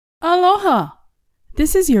Aloha!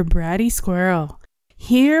 This is your bratty squirrel,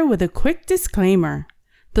 here with a quick disclaimer.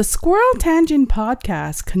 The Squirrel Tangent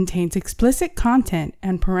podcast contains explicit content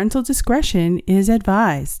and parental discretion is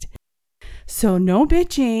advised. So no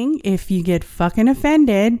bitching if you get fucking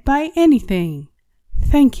offended by anything.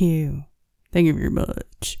 Thank you. Thank you very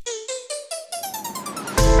much.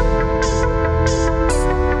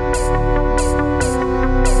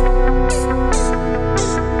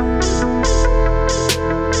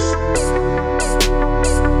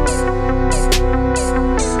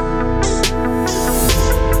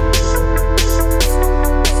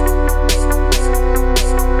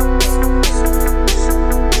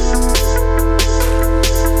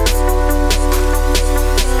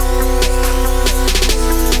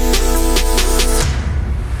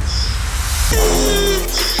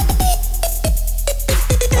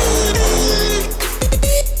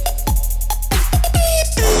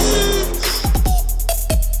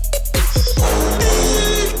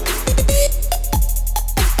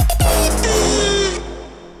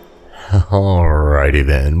 Alrighty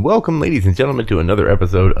then. Welcome, ladies and gentlemen, to another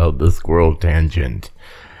episode of the Squirrel Tangent.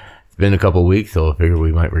 It's been a couple weeks, so I figured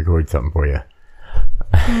we might record something for you.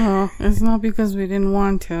 Oh, it's not because we didn't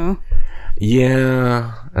want to.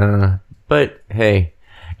 Yeah, but hey,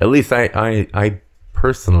 at least I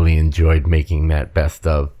personally enjoyed making that best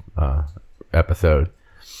of episode.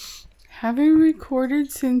 Have you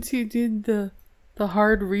recorded since you did the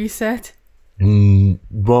hard reset?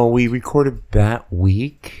 Well, we recorded that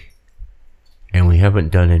week. And we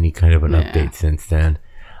haven't done any kind of an update since then.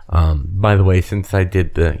 By the way, since I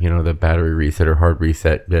did the battery reset or hard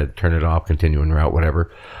reset, turn it off, continue en route, whatever.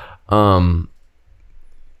 The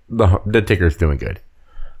ticker's doing good.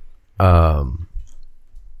 But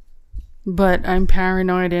I'm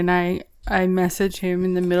paranoid, and I message him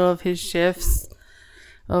in the middle of his shifts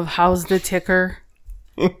of how's the ticker,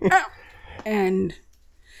 and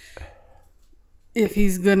if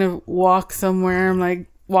he's gonna walk somewhere, I'm like,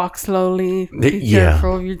 walk slowly. Be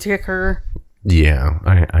careful of your ticker. Yeah,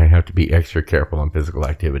 I have to be extra careful on physical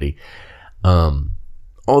activity.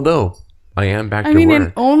 Although I am back to work.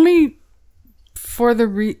 And only for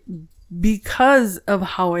because of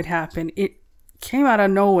how it happened. It came out of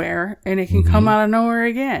nowhere, and it can come out of nowhere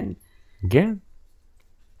again. Yeah,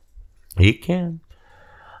 it can.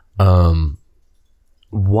 While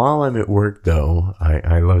I'm at work, though,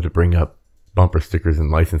 I love to bring up bumper stickers and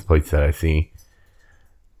license plates that I see.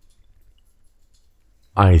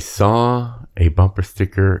 I saw a bumper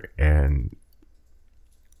sticker and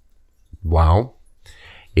wow,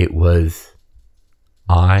 it was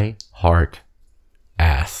I heart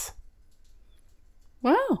ass.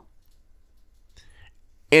 Wow.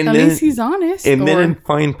 And at least he's honest. And then in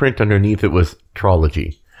fine print underneath it was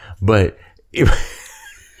Trology. But it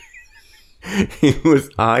was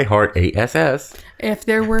I heart ASS. If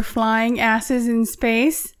there were flying asses in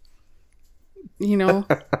space,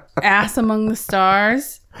 ass among the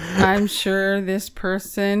stars, I'm sure this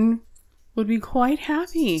person would be quite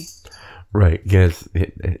happy. Right, yes.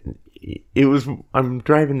 It was, I'm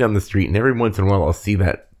driving down the street and every once in a while I'll see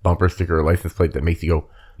that bumper sticker or license plate that makes you go,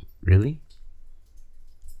 really?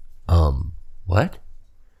 What?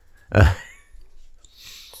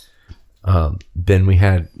 Then we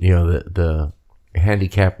had, the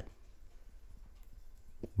handicap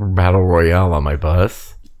battle royale on my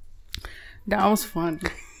bus. That was fun.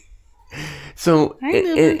 So,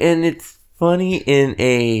 and it's funny in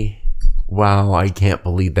a, wow, I can't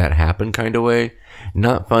believe that happened kind of way.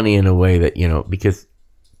 Not funny in a way that, because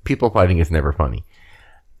people fighting is never funny.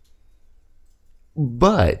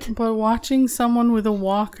 But watching someone with a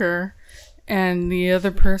walker and the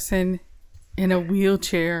other person in a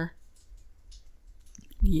wheelchair,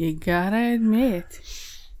 you gotta admit.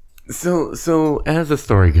 So as the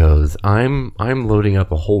story goes, I'm loading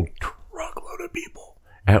up a whole truckload of people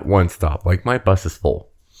at one stop. Like, my bus is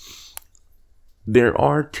full. There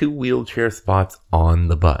are 2 wheelchair spots on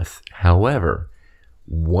the bus. However,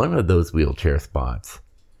 one of those wheelchair spots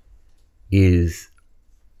is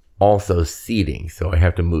also seating, so I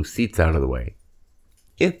have to move seats out of the way.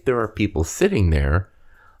 If there are people sitting there,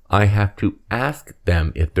 I have to ask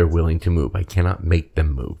them if they're willing to move. I cannot make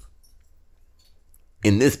them move.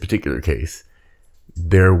 In this particular case,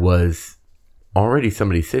 there was already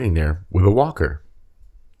somebody sitting there with a walker.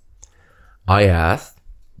 I asked.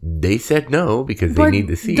 They said no because they need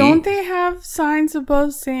the seat. Don't they have signs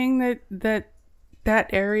above saying that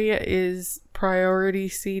area is priority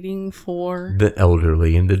seating for the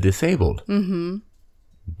elderly and the disabled? Mm-hmm.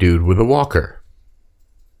 Dude with a walker.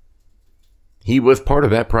 He was part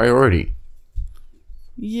of that priority.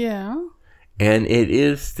 Yeah. And it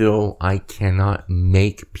is still, I cannot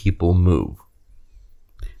make people move.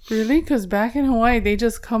 Really? Because back in Hawaii, they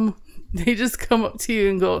just come up to you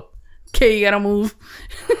and go, okay, you gotta move.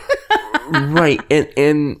 Right.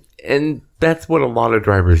 And that's what a lot of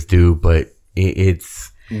drivers do, but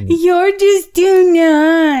it's... You're just too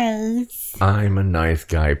nice. I'm a nice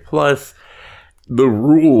guy. Plus, the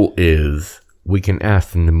rule is we can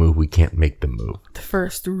ask them to move, we can't make them move. The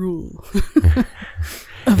first rule.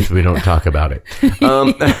 Because we don't talk about it.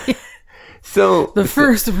 The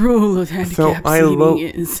first rule of handicap seating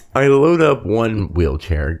is... I load up one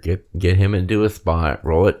wheelchair, get him into a spot,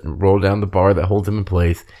 roll down the bar that holds him in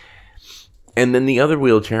place. And then the other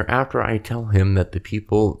wheelchair, after I tell him that the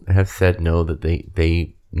people have said no, that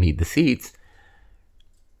they need the seats,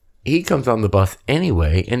 he comes on the bus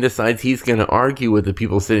anyway and decides he's going to argue with the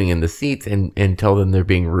people sitting in the seats and tell them they're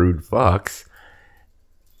being rude fucks.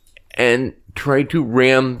 And try to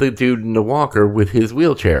ram the dude in the walker with his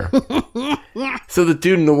wheelchair. So the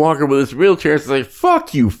dude in the walker with his wheelchair is like,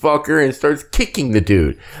 fuck you, fucker, and starts kicking the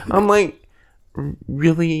dude. I'm like,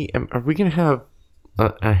 really? Are we going to have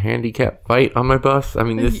a handicap fight on my bus? I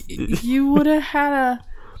mean, this... You would have had a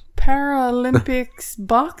Paralympics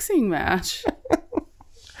boxing match.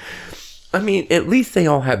 I mean, at least they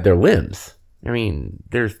all had their limbs. I mean,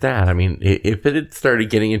 there's that. I mean, if it had started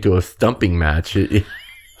getting into a stumping match...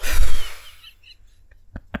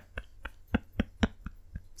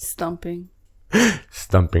 Stumping.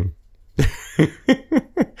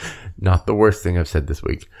 Not the worst thing I've said this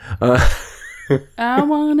week. I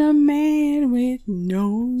want a man with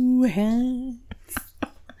no hands.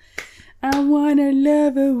 I want a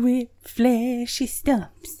lover with flashy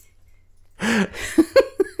stumps.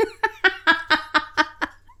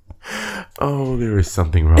 Oh, there is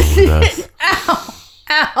something wrong with us.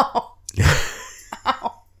 Ow!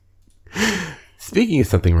 Ow! Speaking of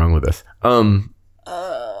something wrong with us,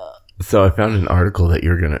 so I found an article that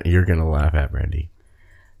you're gonna laugh at, Randy.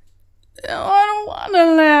 Oh, I don't want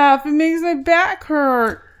to laugh. It makes my back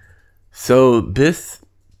hurt. So this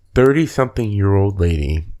 30-something-year-old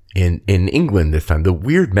lady in England this time. The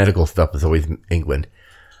weird medical stuff is always England.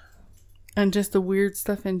 And just the weird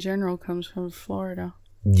stuff in general comes from Florida.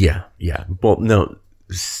 Yeah. Well, no,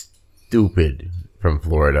 stupid from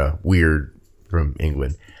Florida, weird from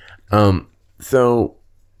England. So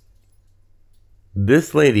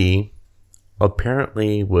this lady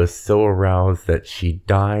apparently was so aroused that she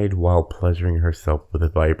died while pleasuring herself with a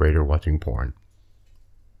vibrator watching porn.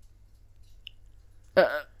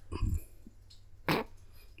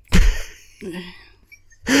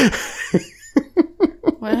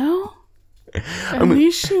 Well, at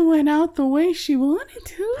least she went out the way she wanted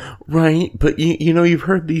to. Right, but you know, you've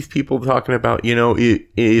heard these people talking about, you know,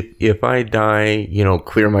 if I die, you know,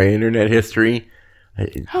 clear my internet history.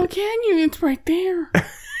 How can you? It's right there.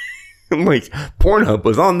 Like, Pornhub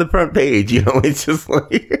was on the front page, you know, it's just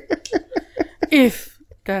like... If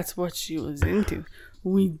that's what she was into.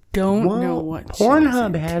 We don't know what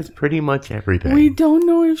Pornhub has pretty much everything. We don't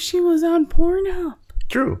know if she was on Pornhub.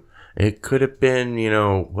 True. It could have been, you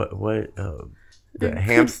know, the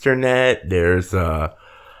hamster net. There's, God.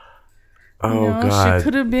 She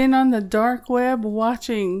could have been on the dark web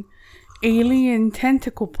watching alien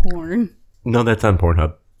tentacle porn. No, that's on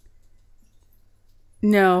Pornhub.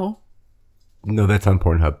 No, that's on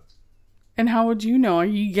Pornhub. And how would you know? Are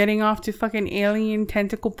you getting off to fucking alien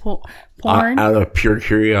tentacle porn? Out of pure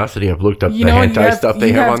curiosity, I've looked up the hentai stuff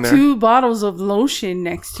they have on there. You have 2 bottles of lotion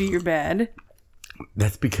next to your bed.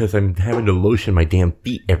 That's because I'm having to lotion my damn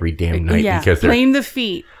feet every damn night. Yeah, because blame the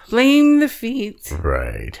feet. Blame the feet.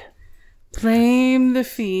 Right. Blame the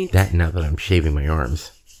feet. That now that I'm shaving my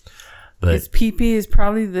arms. But his pee-pee is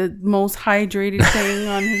probably the most hydrated thing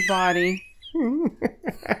on his body.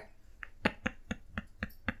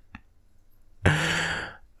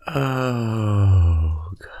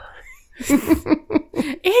 Oh, God.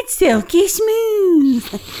 It's silky smooth.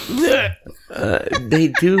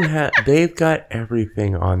 They've got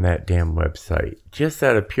everything on that damn website. Just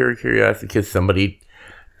out of pure curiosity, because somebody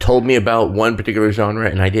told me about one particular genre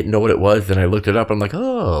and I didn't know what it was. Then I looked it up. I'm like,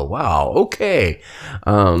 oh, wow, okay.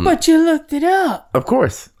 But you looked it up. Of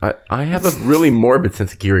course. I have a really morbid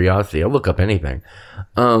sense of curiosity. I'll look up anything.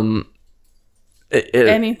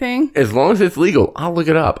 Anything? As long as it's legal, I'll look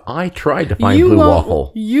it up. I tried to find Blue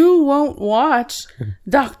Waffle. You won't watch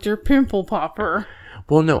Dr. Pimple Popper.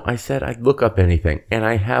 Well, no, I said I'd look up anything. And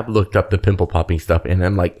I have looked up the pimple popping stuff. And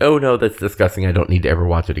I'm like, oh, no, that's disgusting. I don't need to ever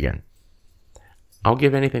watch it again. I'll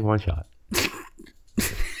give anything one shot.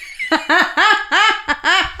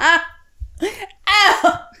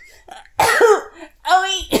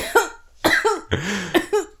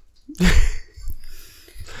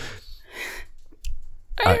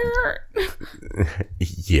 hurt.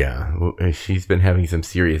 Yeah, she's been having some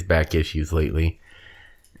serious back issues lately,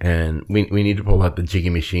 and we need to pull out the jiggy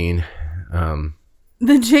machine.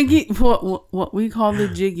 The jiggy, what we call the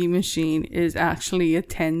jiggy machine, is actually a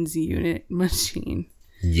TENS unit machine.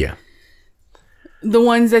 Yeah, the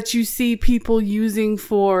ones that you see people using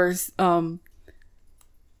for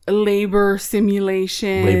labor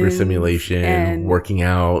simulation, and working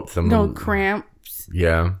out. Cramps.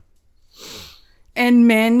 Yeah. And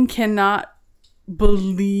men cannot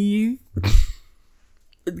believe,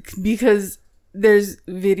 because there's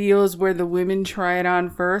videos where the women try it on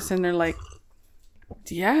first and they're like,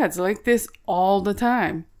 yeah, it's like this all the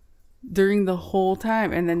time, during the whole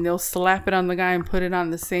time. And then they'll slap it on the guy and put it on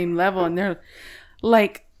the same level. And they're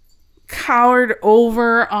like cowered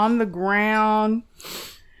over on the ground,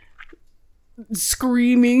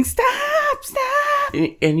 screaming, stop, stop.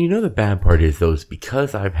 And you know the bad part is, though, is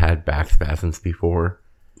because I've had back spasms before.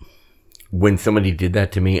 When somebody did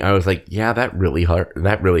that to me, I was like, yeah, that really hurt.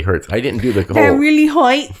 That really hurts. I didn't do the whole... That really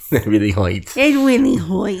hurts. That really hurts. It really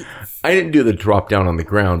hurts. I didn't do the drop down on the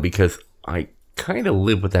ground because I kind of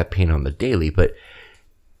live with that pain on the daily, but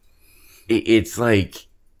it's like,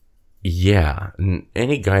 yeah,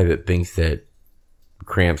 any guy that thinks that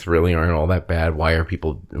cramps really aren't all that bad, why are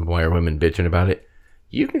women bitching about it?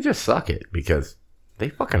 You can just suck it, because they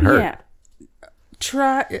fucking hurt. Yeah.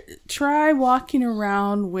 Try walking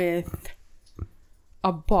around with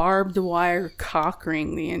a barbed wire cock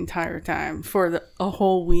ring the entire time for a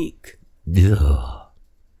whole week. Ugh.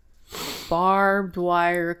 Barbed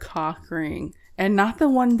wire cock ring, and not the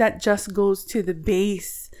one that just goes to the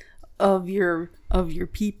base of your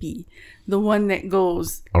pee-pee. The one that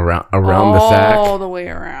goes around the sack, all the way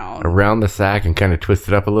around the sack, and kind of twist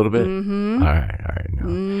it up a little bit. Mm-hmm. All right, no.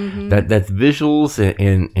 Mm-hmm. That's visuals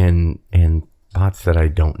and thoughts that I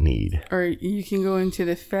don't need. Or you can go into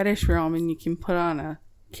the fetish realm and you can put on a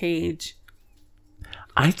cage.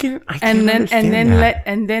 I can and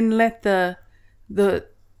then let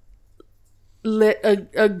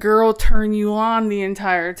a girl turn you on the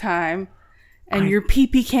entire time, and your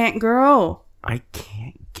pee-pee can't grow. I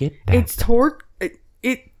can't get that.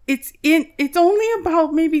 It's only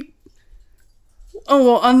about maybe,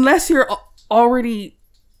 unless you're already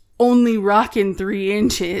only rocking 3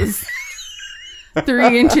 inches.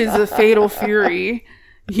 3 inches of fatal fury,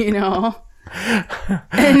 and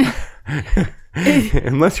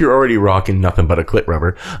unless you're already rocking nothing but a clit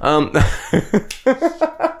rubber.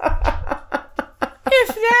 If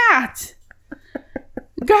that,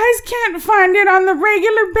 guys can't find it on the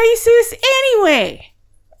regular basis anyway.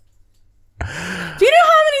 Do you know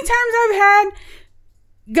how many times I've had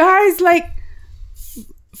guys like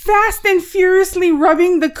fast and furiously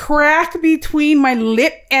rubbing the crack between my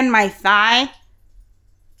lip and my thigh?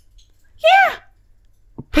 Yeah.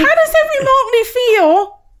 How does it remotely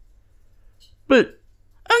feel?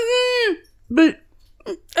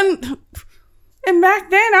 And back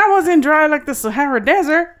then I wasn't dry like the Sahara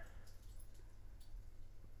Desert.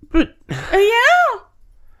 Yeah.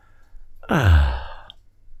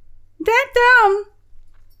 That dumb.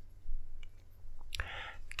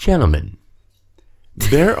 Gentlemen,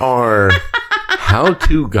 there are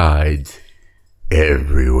how-to guides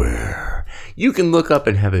everywhere. You can look up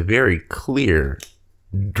and have a very clear,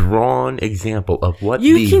 drawn example of what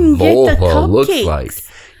the vulva looks like.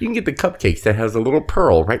 You can get the cupcakes that has a little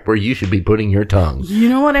pearl right where you should be putting your tongue. You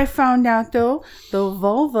know what I found out, though? The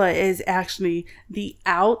vulva is actually the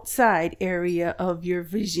outside area of your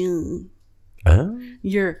vagina.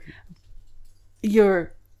 Your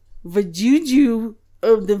vajuju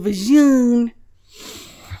of the vagina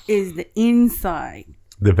is the inside.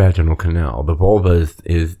 The vaginal canal. The vulva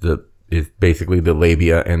is basically the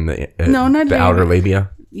labia and the outer labia.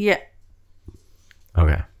 Yeah.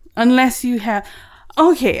 Okay. Unless you have.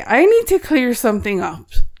 Okay, I need to clear something up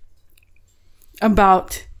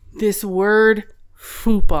about this word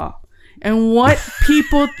fupa and what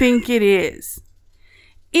people think it is.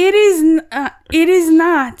 It is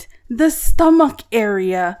not the stomach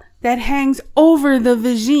area that hangs over the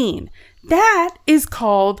vagine. That is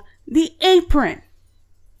called the apron.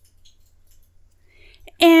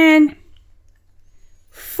 And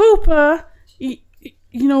fupa,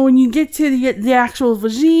 when you get to the actual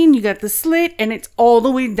vagine, you got the slit and it's all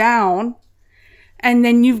the way down. And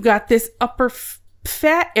then you've got this upper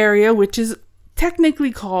fat area, which is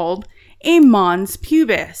technically called a mons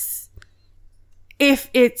pubis. If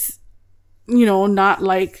it's, not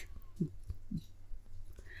like,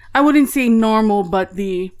 I wouldn't say normal, but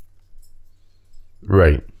the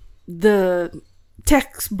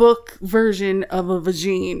textbook version of a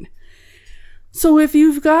vagine. So if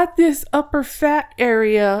you've got this upper fat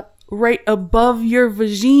area right above your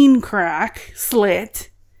vagine crack slit,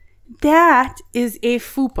 that is a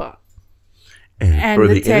fupa. And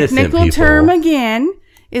the technical term again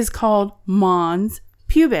is called mons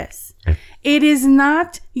pubis. It is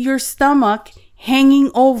not your stomach hanging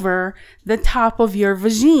over the top of your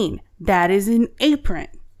vagine. That is an apron.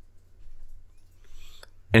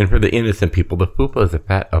 And for the innocent people, the fupa is a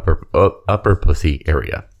fat upper pussy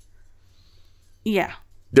area. Yeah.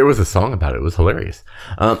 There was a song about it. It was hilarious.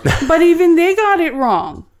 But even they got it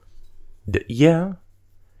wrong. Yeah.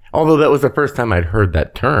 Although that was the first time I'd heard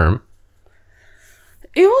that term.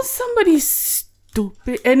 It was somebody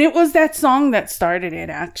stupid. And it was that song that started it,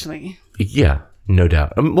 actually. Yeah, no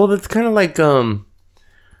doubt. Well, that's kind of like the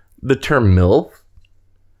term MILF.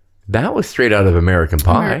 That was straight out of American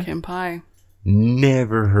Pie. American Pie.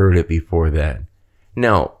 Never heard it before that.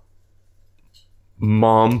 Now,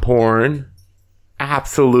 mom porn,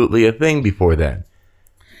 absolutely a thing before that.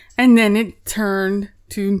 And then it turned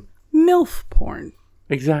to MILF porn.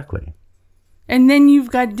 Exactly. And then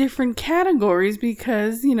you've got different categories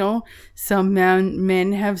because, you know, some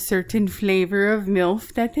men have certain flavor of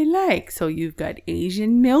MILF that they like. So you've got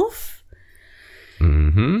Asian MILF.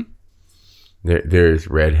 Mm-hmm. There's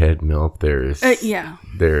redhead MILF. There's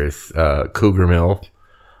cougar MILF.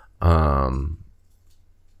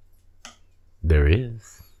 There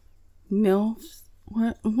is MILFs.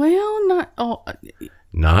 Well, not all.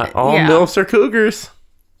 Not all MILFs are cougars.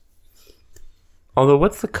 Although,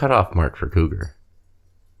 what's the cutoff mark for cougar?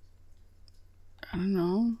 I don't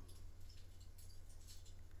know.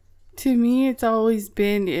 To me, it's always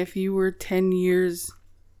been if you were 10 years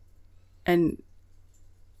and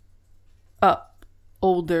up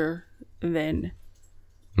older than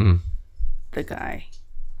the guy.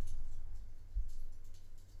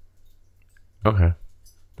 Okay.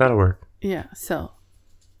 That'll work. Yeah, so,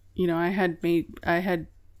 you know,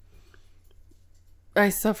 I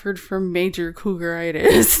suffered from major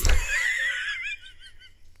cougaritis.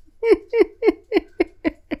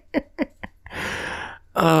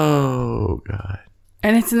 Oh, God.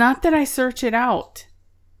 And it's not that I search it out.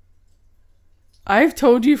 I've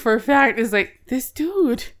told you for a fact, it's like, this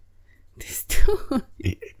dude.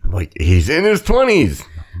 Like, he's in his 20s.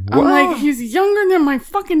 I'm like, he's younger than my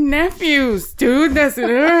fucking nephews, dude. That's it.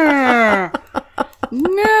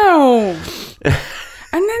 No.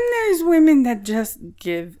 And then there's women that just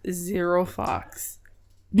give zero fucks.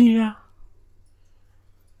 Yeah.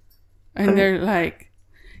 And they're like,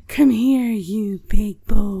 come here, you big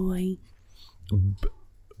boy.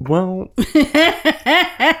 Well,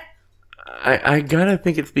 I gotta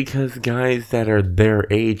think it's because guys that are their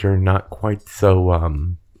age are not quite so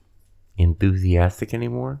enthusiastic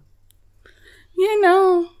anymore. You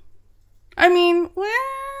know. I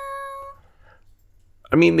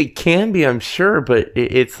mean, they can be, I'm sure, but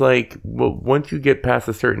it's like, well, once you get past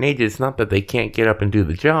a certain age, it's not that they can't get up and do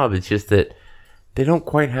the job. It's just that they don't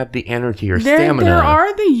quite have the energy or stamina. There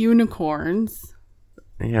are the unicorns.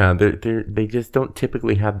 Yeah, they just don't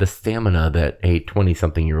typically have the stamina that a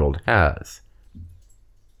 20-something-year-old has.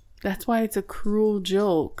 That's why it's a cruel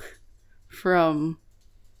joke from...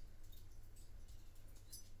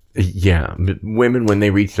 Yeah, women when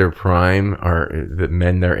they reach their prime, the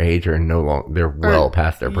men their age are no longer, they're well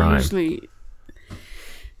past their prime. Usually,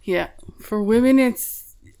 yeah. For women,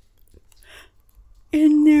 it's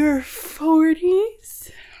in their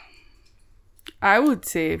 40s. I would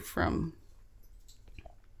say from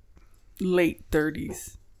late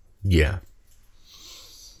 30s. Yeah.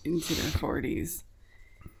 Into their 40s.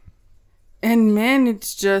 And men,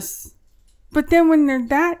 it's just... But then when they're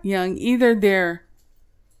that young, either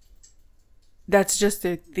that's just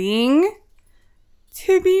a thing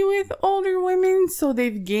to be with older women, so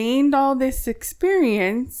they've gained all this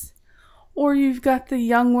experience, or you've got the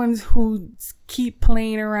young ones who keep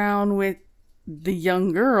playing around with the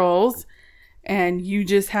young girls, and you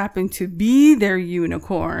just happen to be their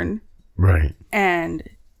unicorn. Right. And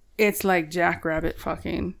it's like jackrabbit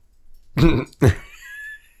fucking.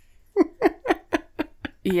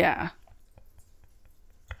 Yeah.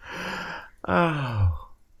 Oh.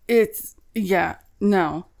 Yeah,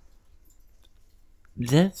 no.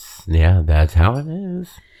 That's how it is.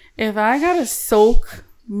 If I gotta soak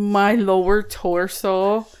my lower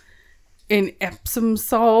torso in Epsom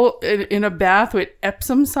salt, in a bath with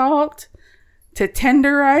Epsom salt, to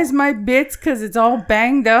tenderize my bits because it's all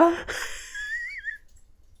banged up.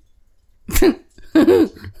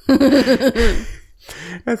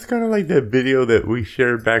 That's kind of like that video that we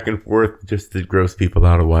shared back and forth just to gross people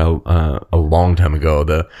out a long time ago.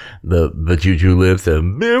 The Juju lives.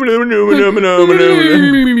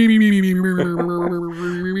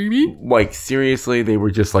 Like seriously, they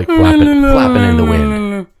were just like flapping in the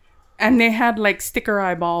wind. And they had like sticker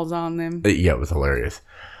eyeballs on them. Yeah, it was hilarious.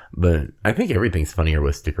 But I think everything's funnier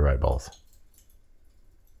with sticker eyeballs.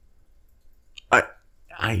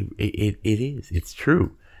 It is. It's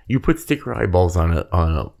true. You put sticker eyeballs on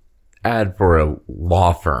a ad for a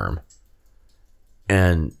law firm,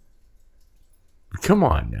 and come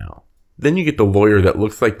on now. Then you get the lawyer that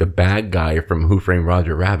looks like the bad guy from Who Framed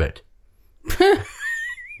Roger Rabbit.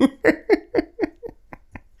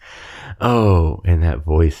 Oh, and that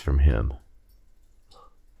voice from him.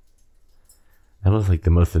 That was like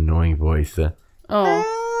the most annoying voice. Yeah,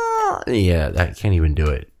 I can't even do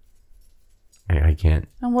it. I can't.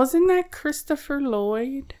 And wasn't that Christopher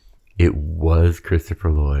Lloyd? It was Christopher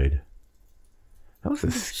Lloyd. That was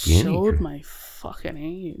a skinny. Showed my fucking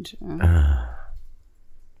age.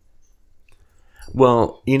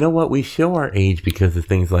 Well, you know what? We show our age because of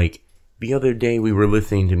things like the other day we were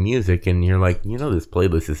listening to music and you're like, this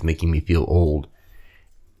playlist is making me feel old.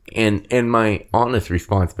 And my honest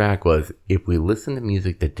response back was, if we listen to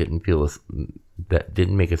music that didn't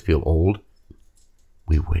make us feel old,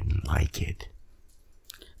 we wouldn't like it.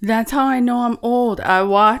 That's how I know I'm old. I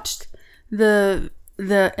watched the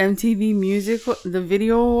MTV Music, the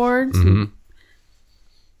Video Awards. Mm-hmm.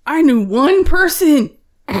 I knew one person.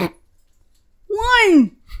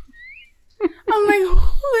 One. I'm like, who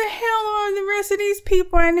the hell are the rest of these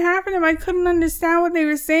people? And half of them, I couldn't understand what they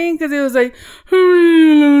were saying because it was like,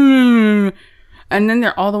 and then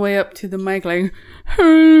they're all the way up to the mic like,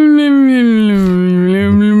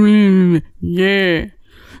 yeah.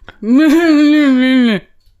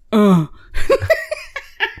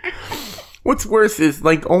 What's worse is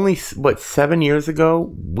like only 7 years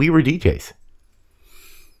ago we were DJs.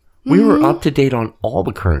 We were up to date on all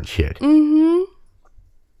the current shit. Mm-hmm.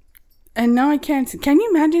 And now I can't. Can you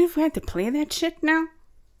imagine if we had to play that shit now?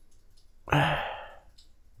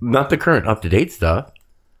 Not the current up to date stuff.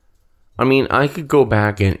 I mean, I could go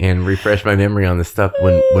back and refresh my memory on the stuff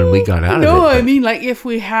when we got out of it. No, I mean, like if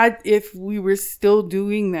we were still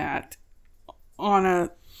doing that on a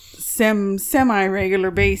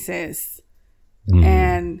semi-regular basis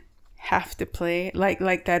and have to play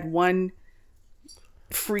like that one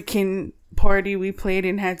freaking party we played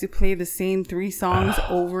and had to play the same 3 songs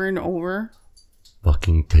over and over.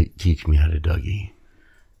 Fucking teach me how to Dougie.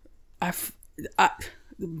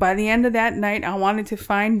 By the end of that night, I wanted to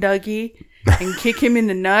find Dougie and kick him in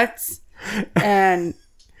the nuts and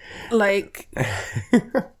like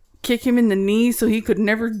kick him in the knee so he could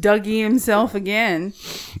never Dougie himself again.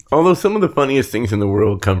 Although some of the funniest things in the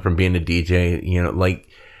world come from being a DJ, like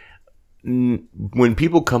when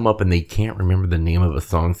people come up and they can't remember the name of a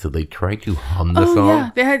song, so they try to hum the song.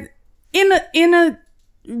 Yeah, they had in a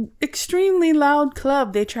extremely loud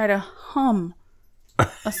club, they try to hum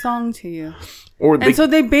a song to you. And so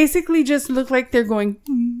they basically just look like they're going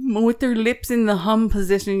with their lips in the hum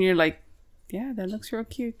position. You're like, yeah, that looks real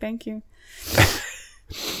cute. Thank you.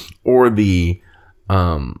 Or they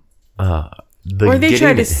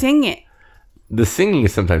try to sing it. The singing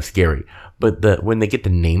is sometimes scary, but when they get the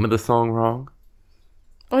name of the song wrong.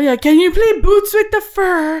 Oh yeah, can you play Boots with the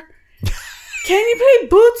Fur? Can you play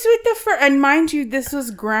Boots with the Fur? And mind you, this was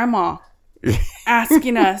Grandma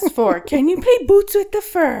asking us for, can you play Boots with the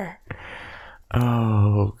Fur?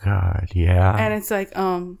 Oh God, yeah. And it's like,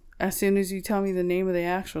 as soon as you tell me the name of the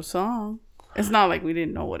actual song, it's not like we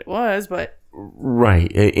didn't know what it was, but right,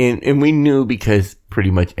 and we knew because pretty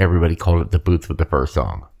much everybody called it the Boots with the Fur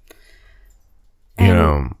song.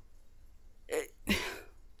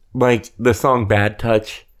 Like the song "Bad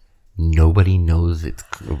Touch," nobody knows it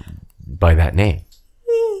by that name.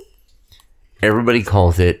 Everybody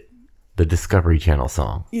calls it the Discovery Channel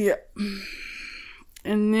song. Yeah,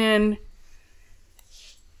 and then.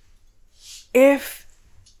 If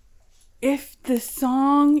the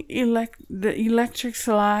song the Electric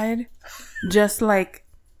Slide just like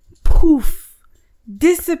poof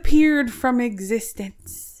disappeared from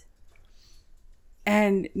existence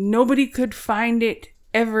and nobody could find it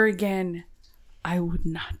ever again, I would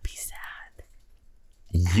not be sad.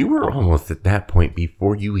 You were almost at that point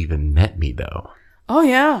before you even met me though. Oh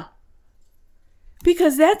yeah.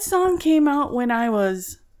 Because that song came out when I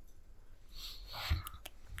was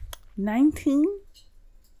 19.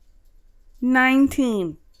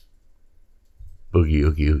 Boogie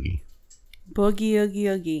Oogie Oogie. Boogie Oogie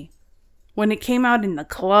Oogie. When it came out in the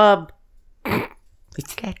club.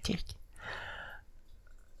 It's that chick.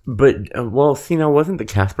 But, well, see, now, wasn't the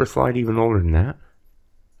Casper slide even older than that?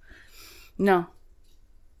 No.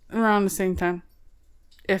 Around the same time.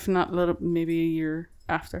 If not maybe a year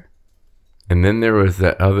after. And then there was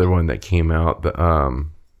that other one that came out, the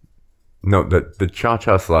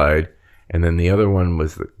Cha-Cha slide, and then the other one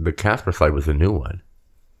was, the Casper slide was a new one.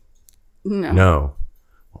 No.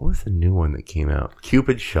 What was the new one that came out?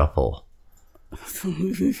 Cupid Shuffle.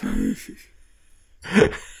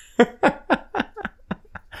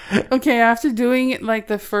 Okay, after doing it like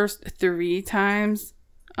the first 3 times,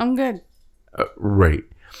 I'm good. Right.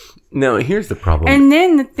 Now, here's the problem. And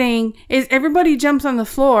then the thing is everybody jumps on the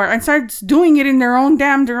floor and starts doing it in their own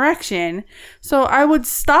damn direction. So I would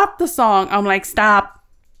stop the song. I'm like, stop.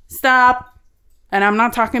 And I'm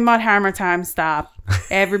not talking about hammer time. Stop.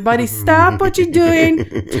 Everybody stop what you're doing.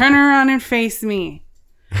 Turn around and face me.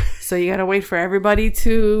 So you got to wait for everybody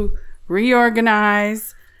to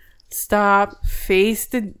reorganize. Stop. Face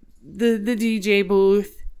the DJ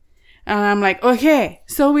booth. And I'm like, okay,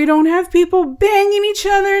 so we don't have people banging each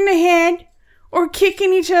other in the head or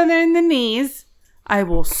kicking each other in the knees. I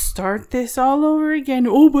will start this all over again.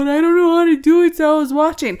 Oh, but I don't know how to do it, so I was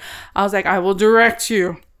watching. I was like, I will direct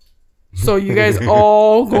you. So you guys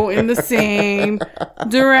all go in the same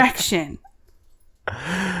direction.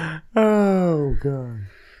 Oh, God.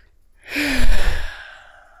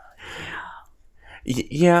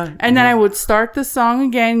 Yeah. And then I would start the song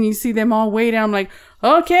again. You see them all waiting. I'm like,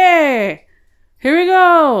 okay, here we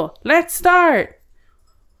go. Let's start.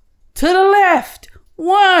 To the left.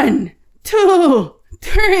 1, 2,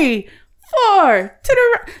 3, 4. To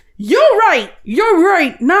the right. You're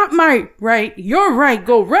right. Not my right. You're right.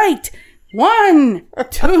 Go right. 1,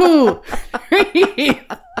 2, 3,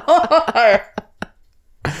 4.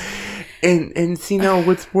 And see, now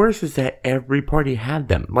what's worse is that every party had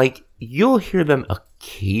them. Like, you'll hear them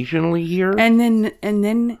occasionally here. And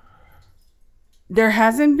then there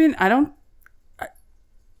hasn't been, I don't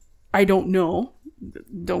know.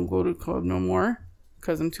 Don't go to the club no more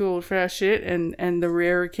because I'm too old for that shit. And the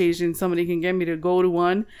rare occasion somebody can get me to go to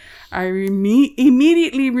one, I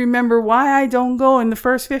immediately remember why I don't go in the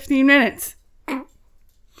first 15 minutes.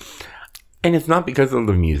 And it's not because of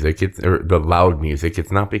the music, or the loud music.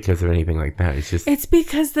 It's not because of anything like that. It's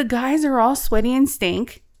because the guys are all sweaty and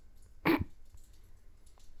stink.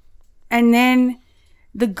 And then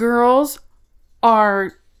the girls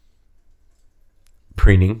are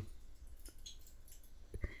preening.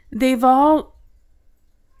 They're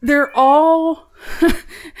all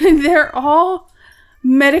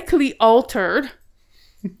medically altered.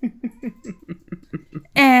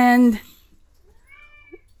 And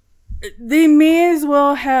they may as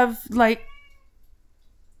well have like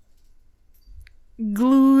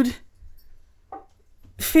glued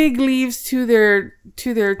fig leaves to their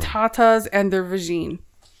tatas and their vagine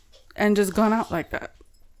and just gone out like that.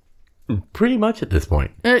 Pretty much at this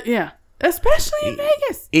point. Yeah. Especially in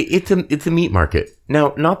Vegas. It's a meat market.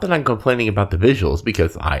 Now, not that I'm complaining about the visuals,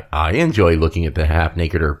 because I enjoy looking at the half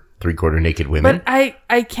naked or 3/4 naked women. But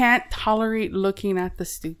I can't tolerate looking at the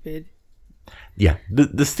stupid. Yeah,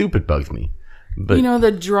 the stupid bugs me. But you know,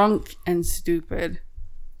 the drunk and stupid.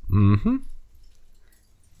 Mm-hmm.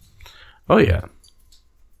 Oh, yeah.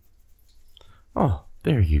 Oh,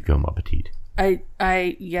 there you go, my petite. I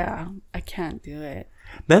can't do it.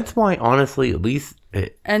 That's why, honestly, at least...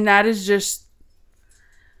 and that is just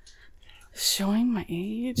showing my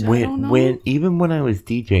age. I don't know. Even when I was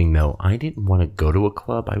DJing, though, I didn't want to go to a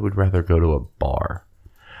club. I would rather go to a bar.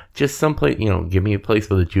 Just someplace, give me a place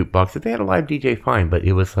with a jukebox. If they had a live DJ, fine. But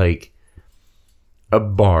it was like a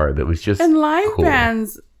bar that was just and live cool.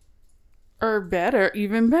 bands are better,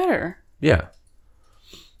 even better. Yeah.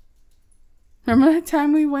 Remember that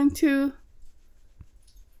time we went to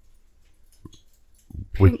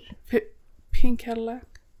Pink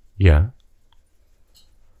Cadillac? Yeah.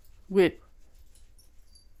 With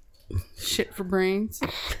shit for brains.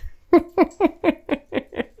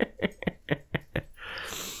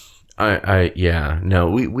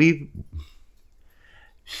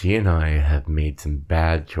 She and I have made some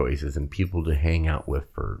bad choices and people to hang out with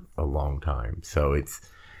for a long time. So it's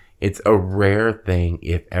a rare thing,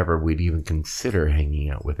 if ever we'd even consider hanging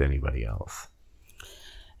out with anybody else.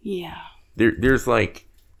 Yeah. There's like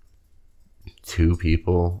 2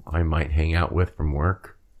 people I might hang out with from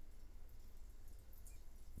work.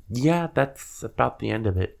 Yeah, that's about the end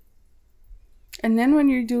of it. And then when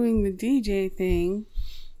you're doing the DJ thing,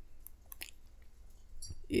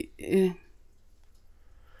 you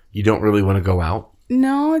don't really want to go out?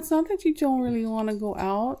 No, it's not that you don't really want to go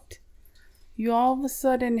out. You all of a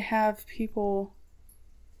sudden have people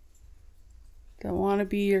that want to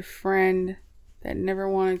be your friend that never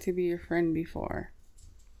wanted to be your friend before.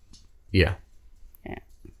 Yeah. Yeah.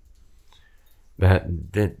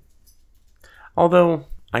 That. Although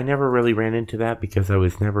I never really ran into that because I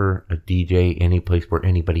was never a DJ any place where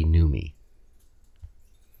anybody knew me.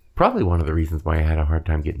 Probably one of the reasons why I had a hard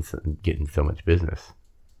time getting so much business.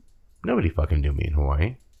 Nobody fucking knew me in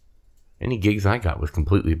Hawaii. Any gigs I got was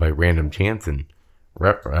completely by random chance and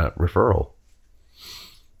referral.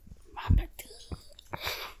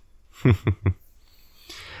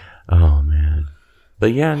 Oh man,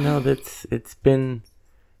 but yeah, no, it's been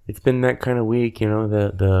that kind of week, you know,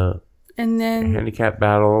 the and then handicap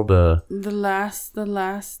battle, the last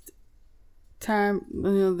time, you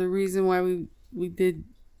know, the reason why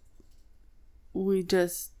we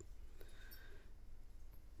just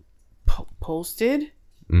posted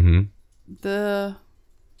the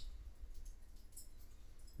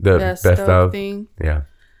best of thing, yeah,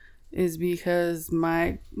 is because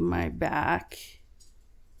my back,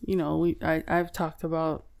 you know, I've talked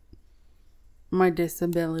about my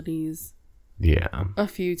disabilities a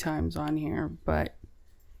few times on here, but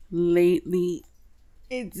lately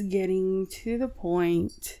it's getting to the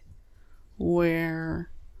point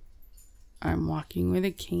where I'm walking with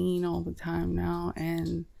a cane all the time now,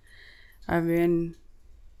 and I've been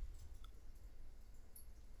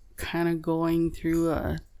kind of going through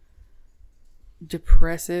a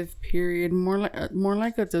depressive period, more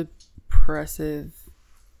like a depressive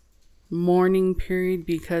mourning period,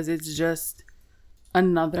 because it's just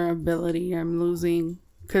another ability I'm losing.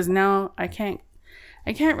 Because now I can't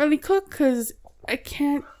really cook because I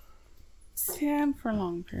can't stand for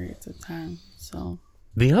long periods of time. So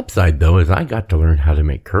the upside though is I got to learn how to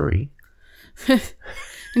make curry.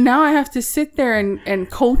 Now I have to sit there and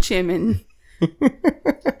coach him, and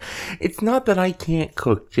it's not that I can't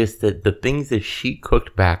cook, just that the things that she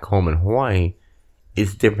cooked back home in Hawaii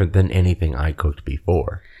is different than anything I cooked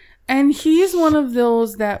before. And he's one of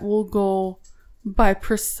those that will go by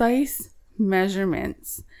precise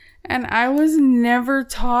measurements. And I was never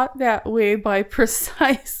taught that way, by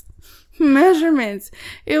precise measurements.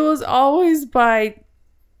 It was always by...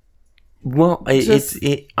 Well,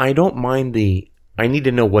 I don't mind I need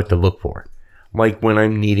to know what to look for. Like when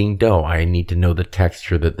I'm kneading dough, I need to know the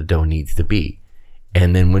texture that the dough needs to be.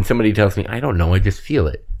 And then when somebody tells me, I don't know, I just feel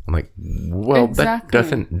it. I'm like, well,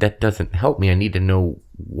 exactly. that doesn't help me. I need to know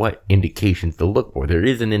what indications to look for. There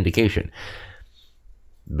is an indication.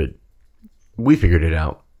 But we figured it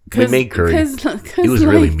out. We made curry. It was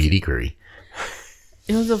really meaty curry.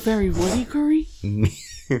 It was a very woody curry?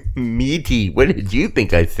 Meaty. What did you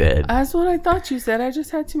think I said? That's what I thought you said. I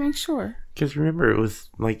just had to make sure. Because remember, it was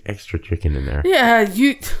like extra chicken in there. Yeah,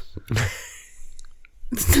 you...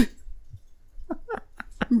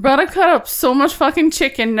 Brought to cut up so much fucking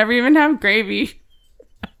chicken, never even have gravy.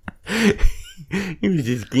 It was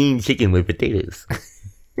just green chicken with potatoes.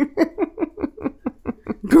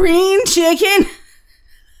 Green chicken?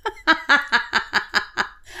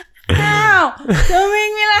 Ow! Don't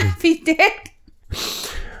make me laugh, you dick.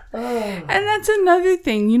 And that's another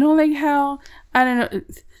thing, you know, like how, I don't know,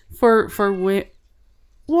 for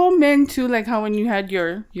men too, like how when you had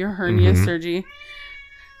your hernia surgery,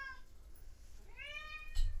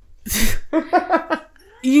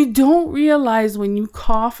 you don't realize when you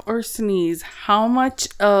cough or sneeze how much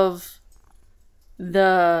of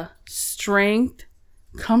the strength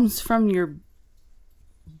comes from your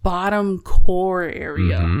bottom core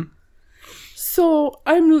area. So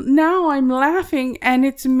I'm laughing, and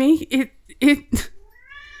it's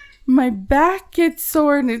my back gets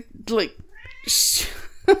sore, and it like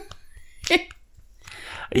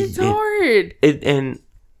it's hard. And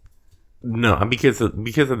no, because of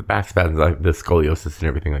the back spasms, like the scoliosis and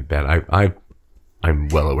everything like that. I'm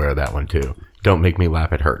well aware of that one too. Don't make me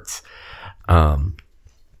laugh; it hurts.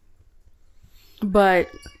 But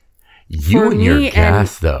you and your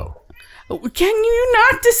gas, though. Can you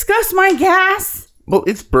not discuss my gas? Well,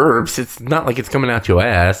 it's burps. It's not like it's coming out your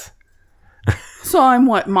ass. So I'm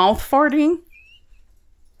what, mouth farting?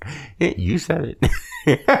 Yeah, you said it.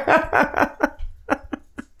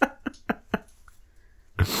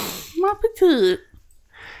 My petite.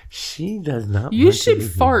 She does not. You should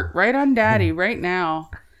fart right on Daddy right now,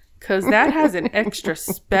 because that has an extra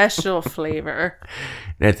special flavor.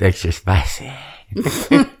 That's extra spicy.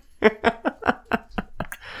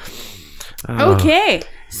 Okay,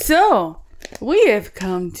 so we have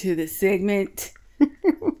come to the segment,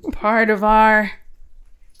 part of our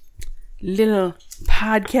little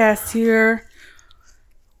podcast here,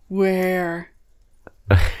 where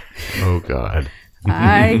oh God,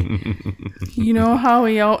 you know how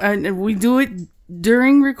we do it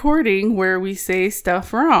during recording, where we say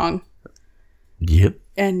stuff wrong. Yep.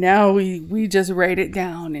 And now we just write it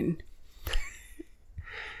down and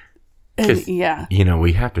yeah. You know,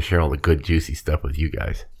 we have to share all the good, juicy stuff with you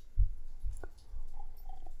guys.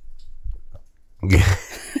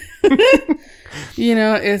 You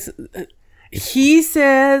know, he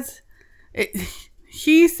says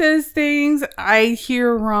things I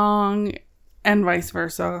hear wrong and vice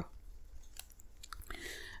versa.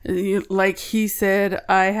 Like he said,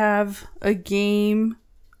 I have a game.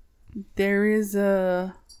 There is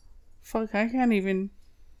a... Fuck, I can't even...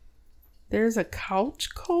 There's a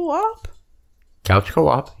couch co-op? Couch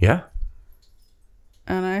co-op, yeah.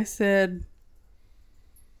 And I said...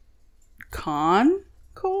 Con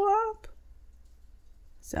co-op?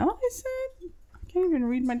 Is that what I said? I can't even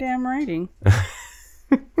read my damn writing.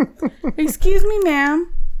 Excuse me,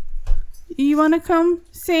 ma'am. You want to come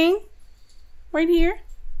sing? Right here?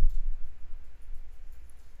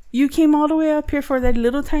 You came all the way up here for that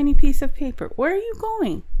little tiny piece of paper. Where are you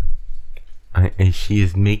going? And she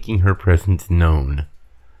is making her presence known.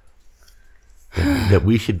 That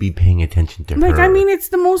we should be paying attention to her. Like, I mean, it's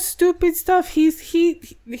the most stupid stuff.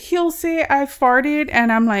 He'll say I farted,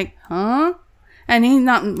 and I'm like, huh? And he's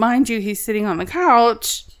not, mind you, he's sitting on the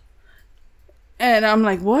couch. And I'm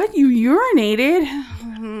like, what? You urinated?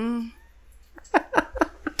 Like,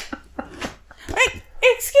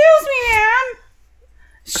 excuse me, ma'am.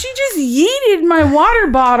 She just yeeted my water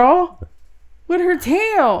bottle with her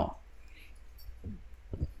tail.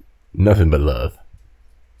 Nothing but love.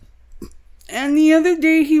 And the other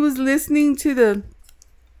day he was listening to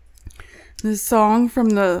the song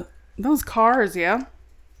from those Cars, yeah?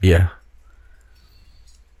 Yeah.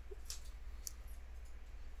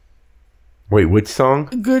 Wait, which song?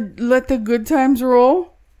 Let the Good Times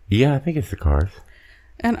Roll. Yeah, I think it's the Cars.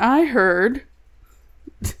 And I heard...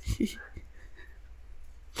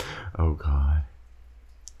 Oh, God.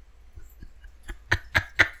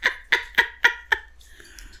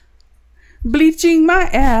 Bleaching my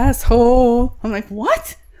asshole. I'm like,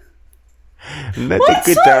 what? Let the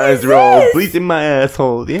good times roll. Bleaching my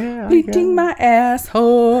asshole. Yeah. Bleaching my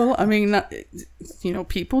asshole. I mean, not, you know,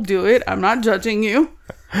 people do it. I'm not judging you.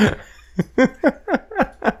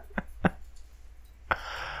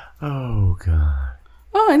 Oh, God.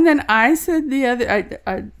 Oh, and then I said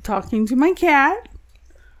I talking to my cat,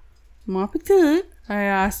 Ma Petite, I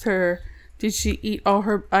asked her, did she eat all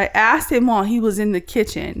her... I asked him while he was in the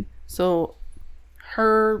kitchen. So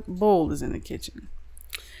her bowl is in the kitchen.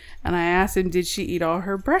 And I asked him, did she eat all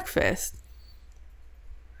her breakfast?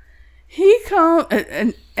 He come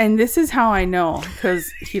and this is how I know,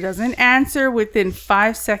 because he doesn't answer within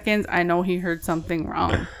 5 seconds. I know he heard something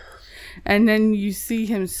wrong. And then you see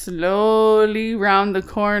him slowly round the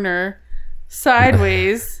corner,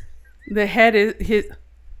 sideways. The head is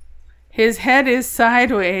his head is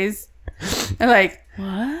sideways, and like,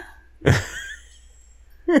 what?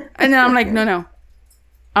 And then I'm like, no,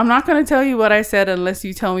 I'm not gonna tell you what I said unless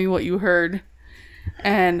you tell me what you heard.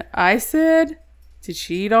 And I said, did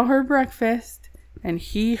she eat all her breakfast? And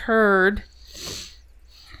he heard,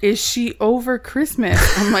 is she over Christmas?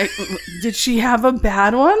 I'm like, did she have a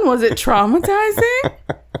bad one? Was it traumatizing?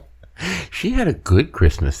 She had a good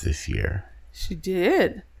Christmas this year. She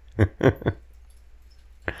did.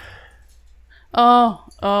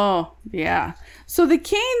 Oh, yeah. So the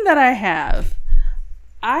cane that I have,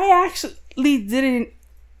 I actually didn't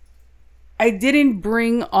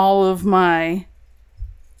bring all of my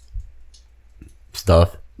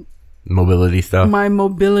stuff, mobility stuff,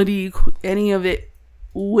 any of it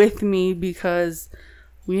with me, because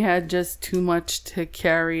we had just too much to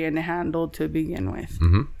carry and handle to begin with.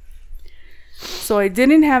 Mm-hmm. So I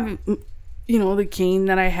didn't have, the cane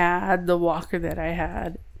that I had, the walker that I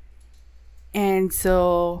had. And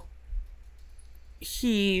so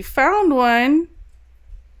he found one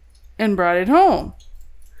and brought it home.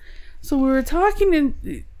 So we were talking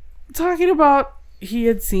about, he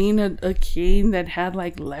had seen a cane that had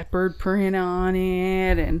like leopard print on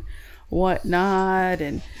it and whatnot,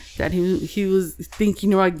 and that he was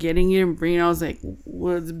thinking about getting it and bringing it. I was like,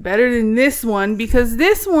 well, it's better than this one, because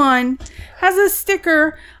this one has a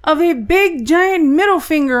sticker of a big giant middle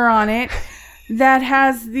finger on it that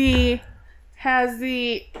has the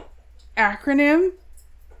acronym.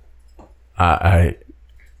 I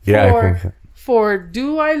think so. For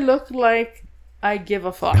do I look like I give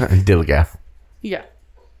a fuck? Dilgaff. Yeah.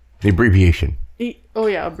 The abbreviation.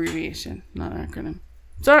 Abbreviation, not acronym.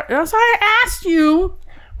 So that's why I asked you.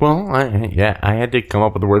 Well, I had to come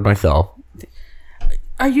up with the word myself.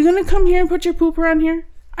 Are you going to come here and put your pooper on here?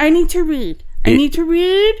 I need to read.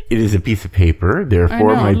 It is a piece of paper,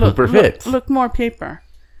 therefore my pooper fits. Look more paper.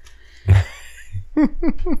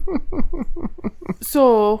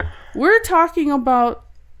 So we're talking about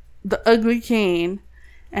the ugly cane,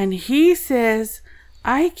 and he says,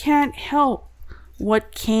 I can't help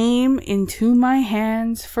what came into my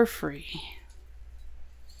hands for free.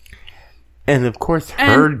 And of course,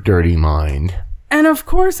 her dirty mind. And of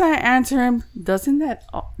course I answer him, isn't that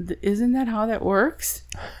how that works?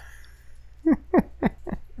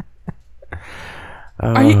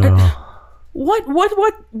 Are you,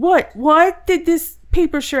 what did this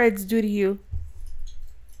paper shreds do to you?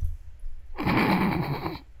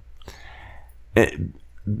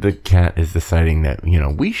 The cat is deciding that,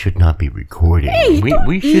 we should not be recording. Hey,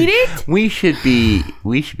 we should eat it. We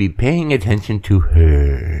should be paying attention to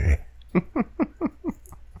her.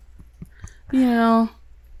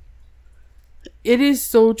 It is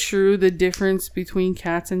so true, the difference between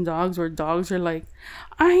cats and dogs, where dogs are like,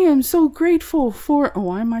 I am so grateful for... Oh,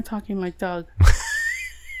 why am I talking like Doug?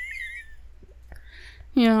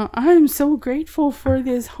 I am so grateful for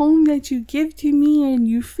this home that you give to me, and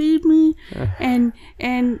you feed me, and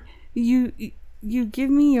you give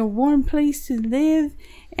me a warm place to live,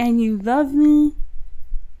 and you love me,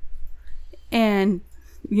 and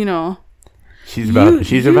she's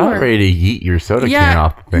about ready to yeet your soda can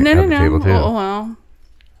off the table too. Oh well.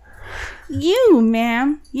 You,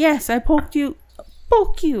 ma'am. Yes, I poked you.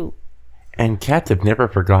 And cats have never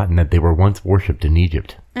forgotten that they were once worshipped in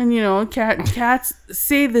Egypt. And cats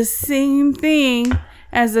say the same thing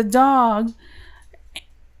as a dog,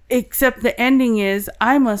 except the ending is,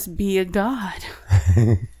 I must be a god.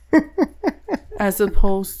 As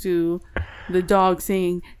opposed to the dog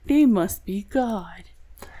saying, they must be God.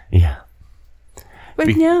 Yeah.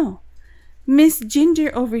 But no, Miss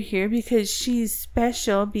Ginger over here, because she's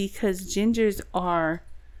special, because gingers are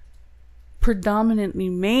predominantly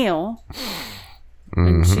male,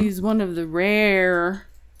 and she's one of the rare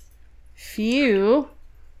few.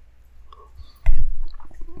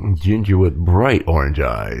 Ginger with bright orange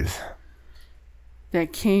eyes.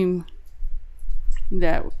 That's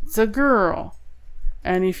a girl.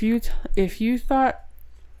 And if you thought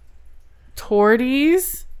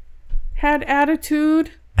torties had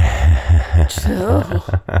attitude, chill.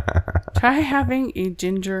 Try having a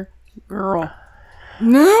ginger girl.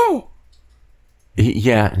 No.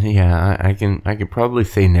 Yeah. I can probably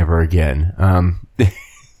say never again.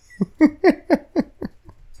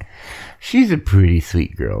 She's a pretty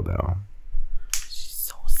sweet girl, though. She's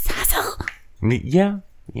so sassy. Yeah.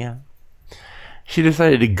 She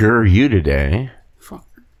decided to grr you today. Fuck.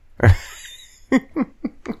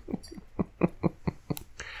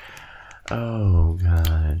 Oh,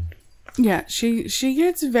 God. Yeah, she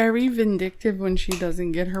gets very vindictive when she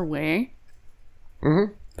doesn't get her way.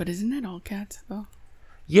 Mm-hmm. But isn't that all cats, though?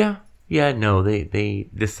 Yeah, no, they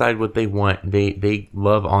decide what they want. They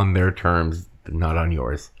love on their terms, not on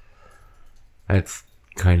yours. That's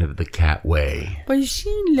kind of the cat way. But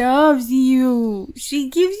she loves you. She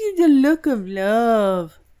gives you the look of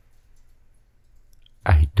love.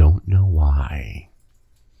 I don't know why.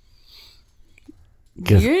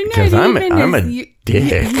 Because I'm a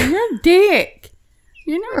dick. You're a dick.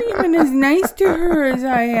 You're not even as nice to her as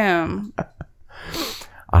I am.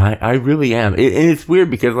 I really am. And it's weird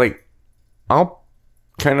because, like, I'll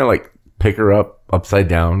kind of, like, pick her up upside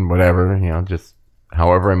down, whatever, just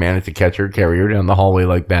however I manage to catch her, carry her down the hallway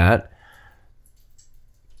like that.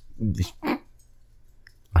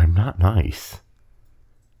 I'm not nice.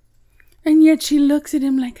 And yet she looks at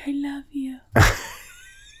him like, I love you.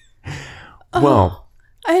 Well,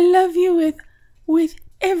 I love you with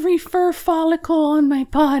every fur follicle on my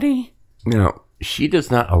body. Now, she does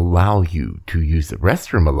not allow you to use the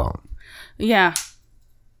restroom alone. Yeah.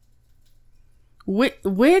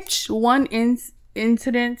 Which one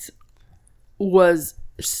incident was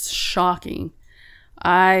shocking?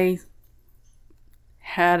 I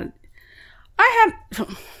had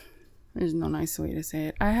there's no nice way to say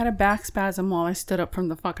it. I had a back spasm while I stood up from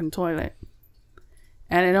the fucking toilet.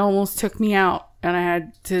 And it almost took me out. And I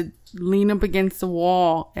had to lean up against the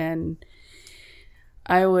wall. And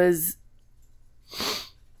I was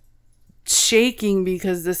shaking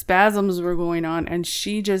because the spasms were going on. And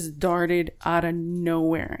she just darted out of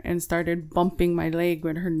nowhere and started bumping my leg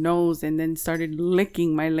with her nose. And then started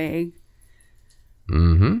licking my leg.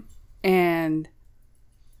 Mm-hmm. And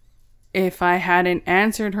if I hadn't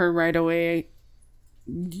answered her right away,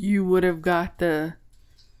 you would have got the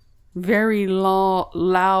very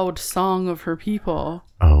loud song of her people.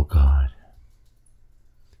 Oh, God.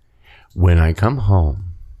 When I come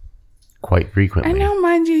home, quite frequently. I know,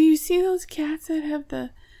 mind you, you see those cats that have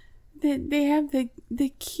they have the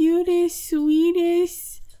cutest,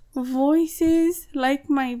 sweetest voices like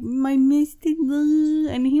my mystic,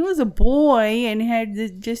 and he was a boy and had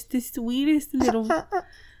just the sweetest little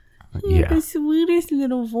the sweetest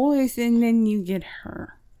little voice, and then you get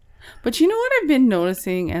her. But you know what I've been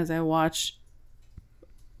noticing as I watch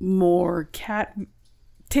more cat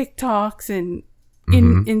TikToks and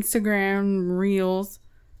in Instagram reels,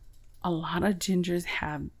 a lot of gingers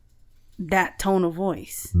have that tone of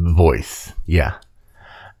voice. Yeah.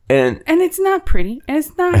 And it's not pretty, and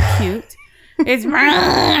it's not cute. It's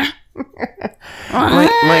like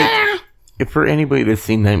for anybody that's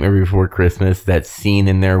seen Nightmare Before Christmas, that scene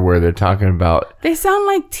in there where they're talking about, they sound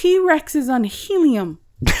like T-Rexes on helium.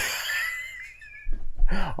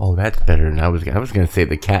 Oh, that's better than I was going to say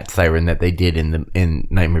the cat siren that they did in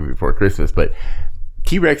Nightmare Before Christmas, but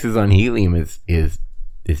T-Rexes on helium is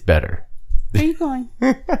better. Where are you going?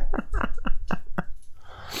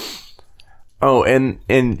 Oh,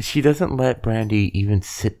 and she doesn't let Brandy even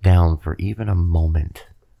sit down for even a moment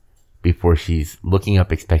before she's looking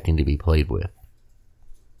up expecting to be played with.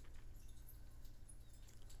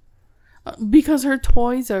 Because her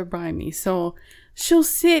toys are by me, so she'll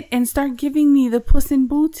sit and start giving me the Puss in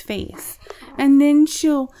Boots face, and then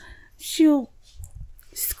she'll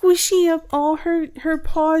squishy up all her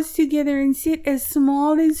paws together and sit as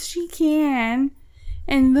small as she can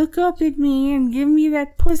and look up at me and give me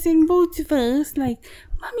that Puss in Boots face like,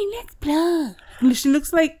 Mommy, let's play. She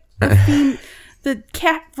looks like the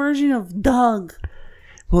cat version of Doug.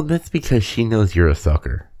 Well, that's because she knows you're a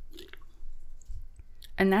sucker.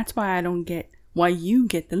 And that's why I don't get why you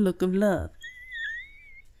get the look of love.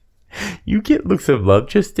 You get looks of love,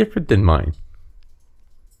 just different than mine.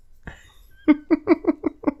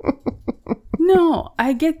 No,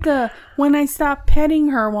 I get when I stop petting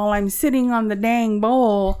her while I'm sitting on the dang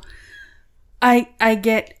bowl, I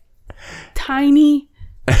get tiny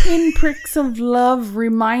pinpricks of love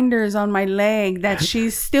reminders on my leg that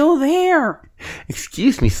she's still there.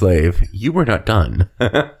 Excuse me, slave, you were not done.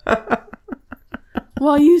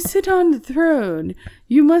 While you sit on the throne,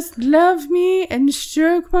 you must love me and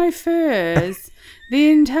stroke my furs the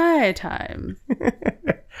entire time.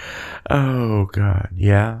 Oh, God.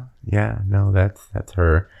 Yeah. No, that's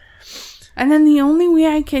her. And then the only way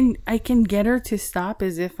I can get her to stop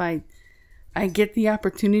is if I get the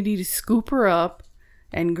opportunity to scoop her up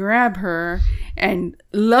and grab her and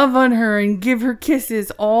love on her and give her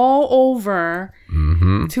kisses all over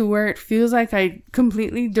to where it feels like I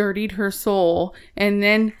completely dirtied her soul, and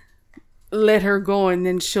then let her go, and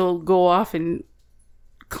then she'll go off and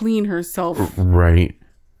clean herself. Right.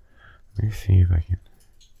 Let me see if I can.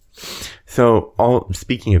 So,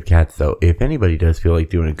 speaking of cats, though, if anybody does feel like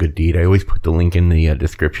doing a good deed, I always put the link in the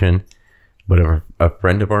description. But if a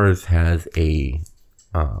friend of ours has a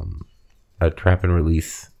trap and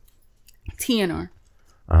release TNR.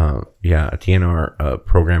 A TNR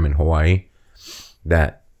program in Hawaii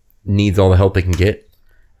that needs all the help they can get.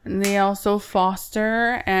 And they also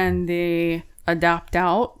foster and they adopt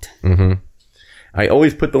out. I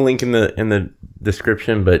always put the link in the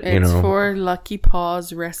description, but it's for Lucky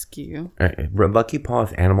Paws Rescue. Lucky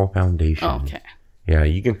Paws Animal Foundation. Okay. Yeah,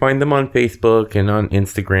 you can find them on Facebook and on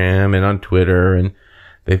Instagram and on Twitter, and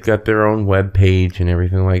they've got their own web page and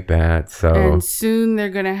everything like that. So, and soon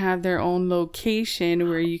they're gonna have their own location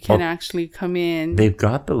where you can actually come in. They've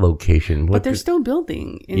got the location, but they're still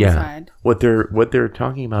building inside. Yeah, what they're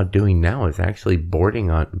talking about doing now is actually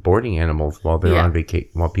boarding animals while they're on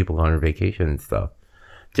while people go on vacation and stuff,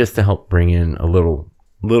 just to help bring in a little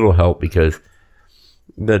help, because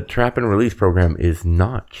the trap and release program is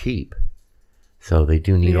not cheap. So they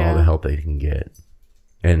do need all the help they can get.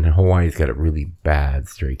 And Hawaii's got a really bad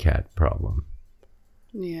stray cat problem.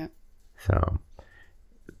 Yeah. So,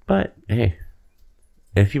 but hey,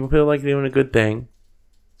 if you feel like doing a good thing,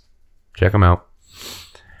 check them out.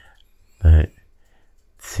 But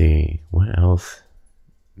let's see, what else?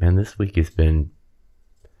 Man, this week has been...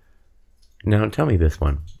 Now, tell me this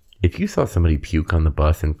one. If you saw somebody puke on the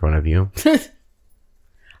bus in front of you...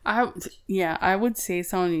 I would say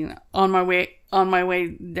something on my way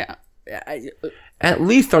down. At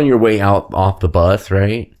least on your way out off the bus,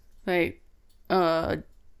 right? Like,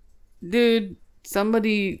 dude,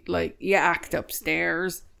 somebody yacked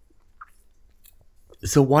upstairs.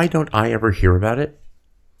 So why don't I ever hear about it?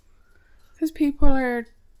 Because people are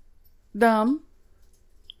dumb.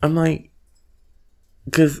 I'm like,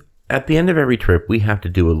 because at the end of every trip, we have to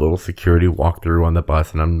do a little security walkthrough on the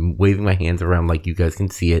bus, and I'm waving my hands around like you guys can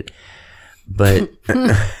see it. But,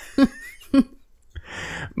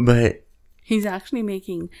 but he's actually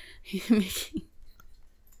making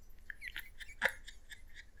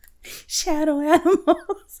shadow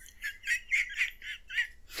animals.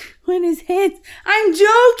 with his hands. I'm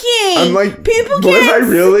joking. I'm like, people was can't. I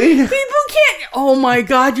really? People can't. Oh my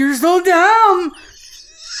God, you're so dumb.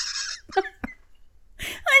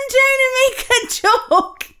 I'm trying to make a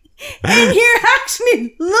joke, and you're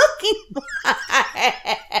actually looking.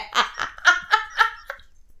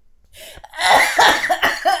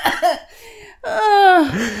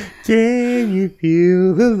 Can you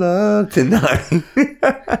feel the love tonight?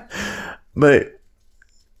 But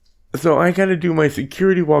so I got to do my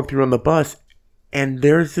security walkthrough on the bus, and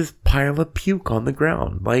there's this pile of puke on the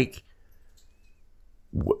ground. Like,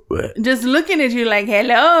 just looking at you like,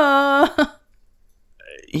 hello.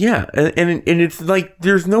 Yeah, and it's like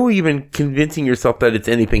there's no even convincing yourself that it's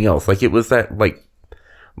anything else. Like it was that like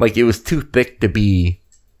it was too thick to be.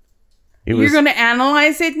 You're gonna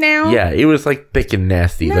analyze it now? Yeah, it was like thick and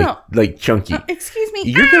nasty, no. like chunky. Excuse me.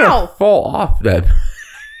 You're gonna fall off that.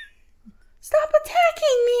 Stop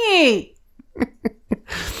attacking me!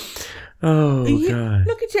 Oh God!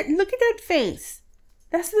 Look at that face.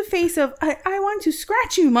 That's the face of I want to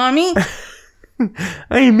scratch you, mommy.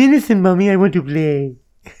 I am innocent, mommy. I want to play.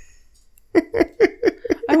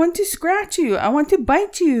 I want to scratch you. I want to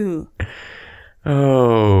bite you.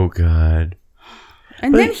 Oh God!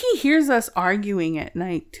 And then he hears us arguing at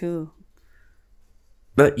night too.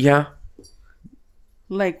 But yeah,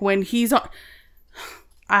 like when he's on.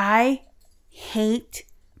 I hate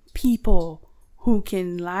people who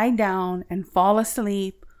can lie down and fall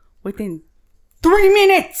asleep within 3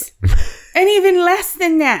 minutes and even less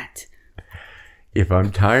than that. If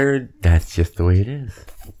I'm tired, that's just the way it is.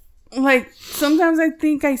 Like sometimes I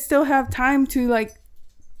think I still have time to like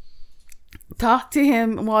talk to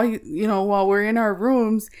him while we're in our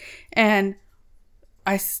rooms, and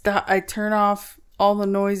I turn off all the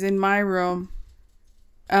noise in my room,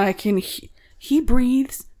 and I can he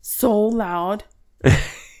breathes so loud.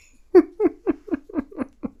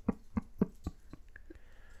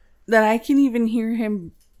 That I can even hear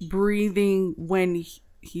him breathing when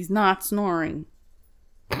he's not snoring.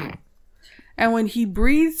 And when he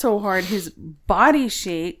breathes so hard, his body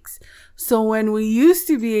shakes. So when we used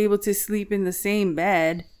to be able to sleep in the same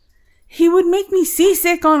bed, he would make me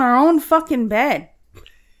seasick on our own fucking bed.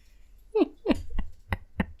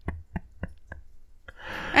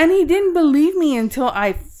 And he didn't believe me until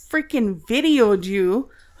I freaking videoed you.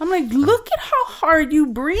 I'm like, look at how hard you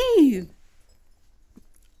breathe.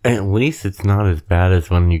 At least it's not as bad as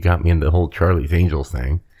when you got me in the whole Charlie's Angels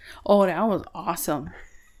thing. Oh, that was awesome.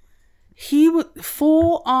 He would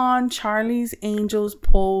full on Charlie's Angels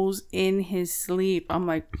pose in his sleep. I'm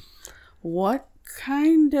like, what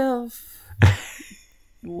kind of...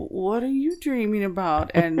 What are you dreaming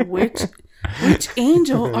about? And which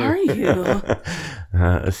angel are you?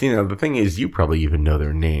 See, now the thing is, you probably even know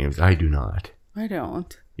their names. I do not. I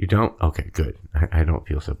don't. You don't? Okay, good. I don't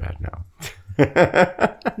feel so bad now.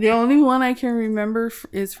 The only one I can remember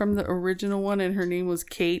is from the original one, and her name was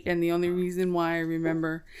Kate. And the only reason why I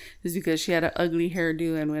remember is because she had an ugly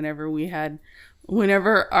hairdo, and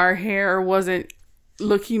whenever our hair wasn't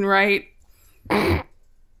looking right, we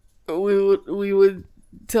would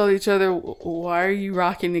tell each other, "Why are you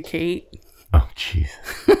rocking the Kate?" Oh, jeez.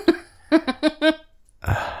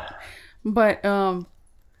 But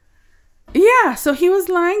yeah. So he was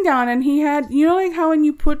lying down, and he had, like how when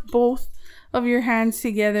you put both of your hands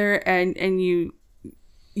together and you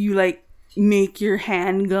like make your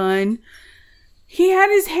handgun. He had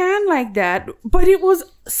his hand like that, but it was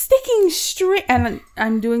sticking straight, and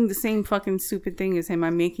I'm doing the same fucking stupid thing as him.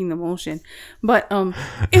 I'm making the motion, but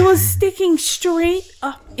it was sticking straight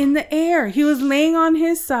up in the air. He was laying on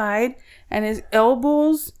his side, and his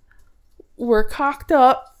elbows were cocked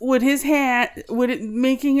up with his hand,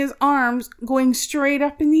 making his arms going straight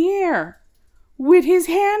up in the air with his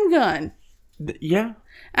handgun. Yeah.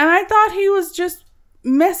 And I thought he was just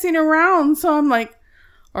messing around. So I'm like,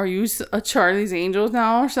 are you a Charlie's Angels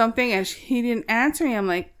now or something? And he didn't answer me. I'm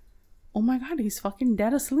like, oh my God, he's fucking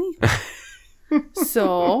dead asleep.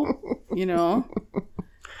 So,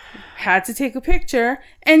 had to take a picture.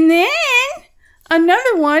 And then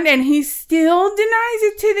another one, and he still denies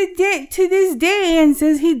it to this day and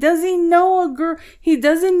says he doesn't know a girl. He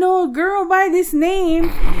doesn't know a girl by this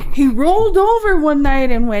name. He rolled over one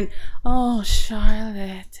night and went, "Oh,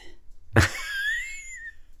 Charlotte."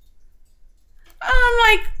 I'm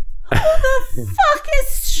like, who the fuck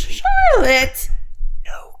is Charlotte?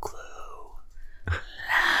 No clue.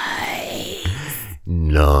 Lies.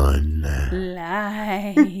 None.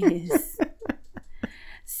 Lies.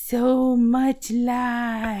 So much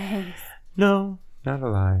lies. No, not a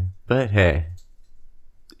lie. But hey.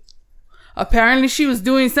 Apparently she was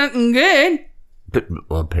doing something good.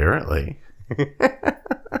 Well, apparently.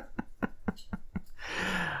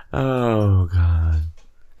 Oh God.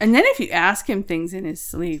 And then if you ask him things in his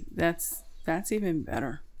sleep, that's even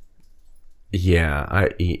better. Yeah,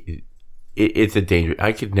 it's a danger.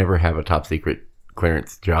 I could never have a top secret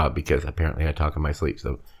clearance job because apparently I talk in my sleep.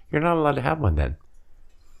 So you're not allowed to have one then.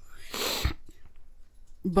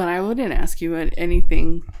 But I wouldn't ask you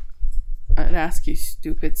anything. I'd ask you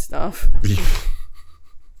stupid stuff.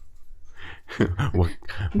 What?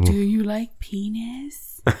 Do you like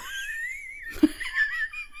penis?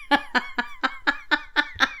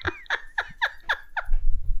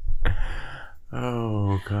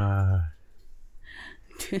 Oh God.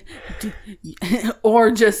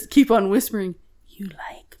 Or just keep on whispering, you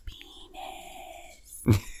like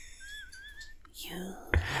penis. You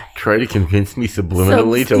try to convince me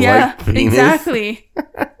subliminally to like penis. Exactly. You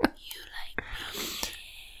like penis.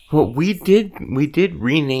 Well, we did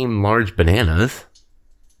rename large bananas.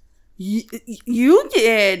 You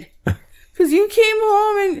did. Because you came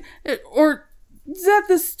home or was at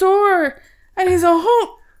the store and he's a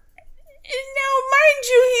whole... Now, mind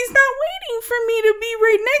you, he's not waiting for me to be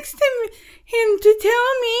right next to him to tell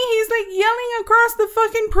me. He's like yelling across the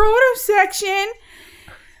fucking produce section.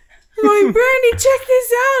 Going, Brandy, check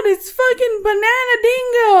this out. It's fucking banana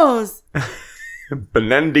dingoes.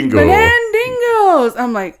 Banana dingoes.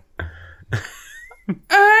 I'm like,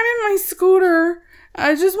 I'm in my scooter.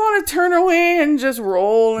 I just want to turn away and just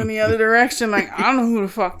roll in the other direction. Like, I don't know who the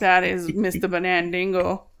fuck that is, Mr. Banana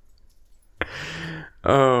Dingo.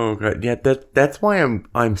 Oh God, yeah, that's why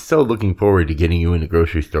I'm so looking forward to getting you in the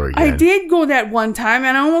grocery store again. I did go that one time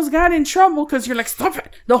and I almost got in trouble because you're like, stop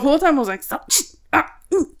it. The whole time I was like, stop.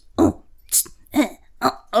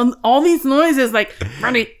 All these noises like,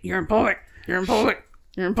 Brandy, you're in public. You're in public.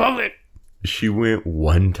 You're in public. She went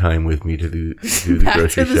one time with me to do the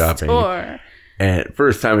grocery to the shopping. Store. And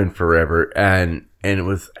first time in forever. And it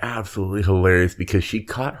was absolutely hilarious because she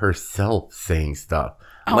caught herself saying stuff.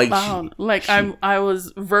 I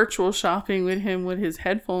was virtual shopping with him with his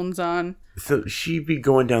headphones on. So she'd be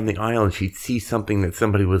going down the aisle and she'd see something that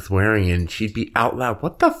somebody was wearing and she'd be out loud,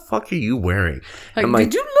 what the fuck are you wearing?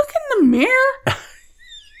 Like, did you look in the mirror?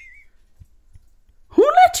 Who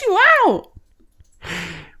let you out?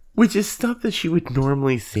 Which is stuff that she would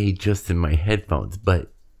normally say just in my headphones,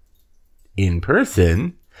 but in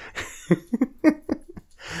person.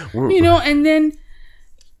 And then...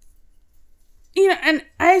 and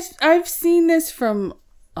I've seen this from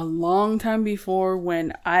a long time before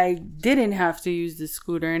when I didn't have to use the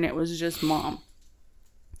scooter and it was just mom.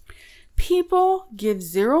 People give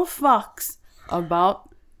zero fucks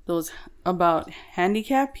about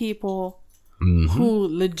handicapped people who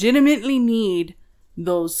legitimately need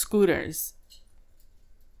those scooters.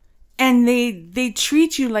 And they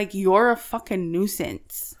treat you like you're a fucking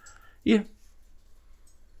nuisance. Yeah.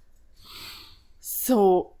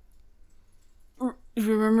 So...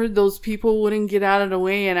 remember those people wouldn't get out of the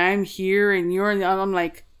way and I'm here and you're in the... I'm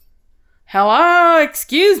like, hello,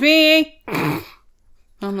 excuse me.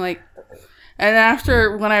 I'm like... And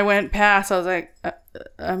after, when I went past, I was like,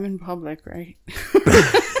 I'm in public, right?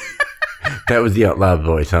 That was the out loud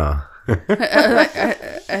voice, huh?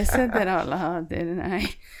 I said that out loud, didn't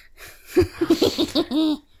I?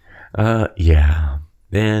 Yeah.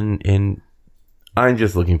 And I'm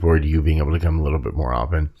just looking forward to you being able to come a little bit more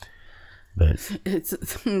often. But it's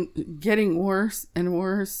getting worse and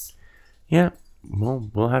worse. Yeah. Well,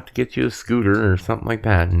 we'll have to get you a scooter or something like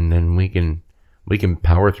that, and then we can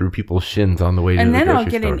power through people's shins on the way to the grocery store. And then I'll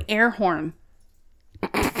get an air horn.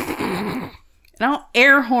 And I'll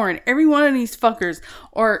air horn every one of these fuckers.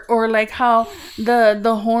 Or like how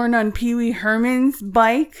the horn on Pee Wee Herman's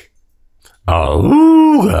bike.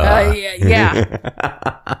 Oh. Yeah.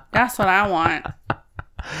 That's what I want.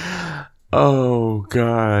 Oh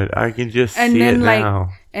God, I can just see it now.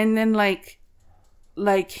 And then like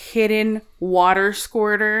hidden water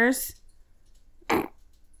squirters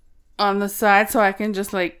on the side, so I can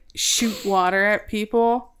just like shoot water at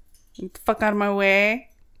people. Get the fuck out of my way.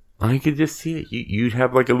 I could just see it. You'd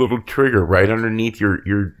have like a little trigger right underneath your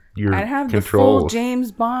I'd have controls. The full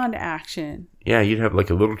James Bond action. Yeah, you'd have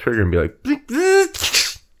like a little trigger and be like.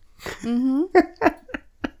 Mm-hmm.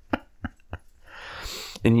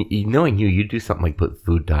 And knowing you'd do something like put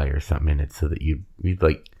food dye or something in it so that you'd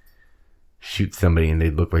like shoot somebody and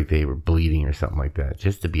they'd look like they were bleeding or something like that,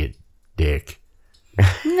 just to be a dick.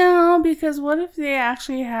 No, because what if they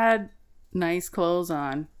actually had nice clothes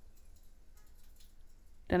on?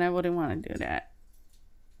 Then I wouldn't want to do that.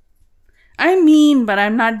 I'm mean, but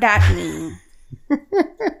I'm not that mean.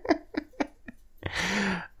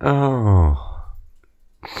 Oh.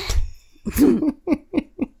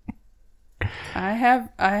 I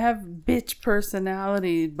have bitch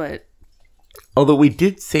personality, but although we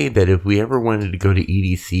did say that if we ever wanted to go to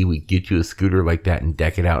EDC, we'd get you a scooter like that and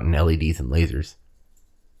deck it out in LEDs and lasers.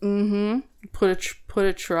 Mm-hmm. Put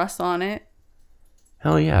a truss on it.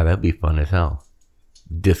 Hell yeah, that'd be fun as hell.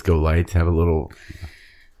 Disco lights, have a little...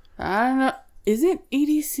 I don't know. Isn't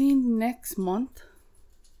EDC next month?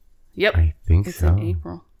 Yep. I think it's so. in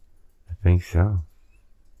April. I think so.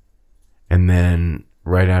 And then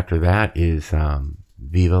right after that is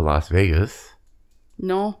Viva Las Vegas.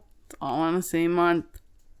 No, it's all in the same month.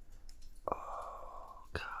 Oh,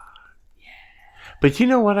 God. Yeah. But you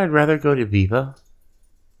know what? I'd rather go to Viva.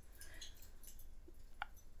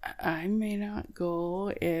 I may not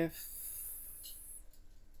go if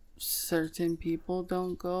certain people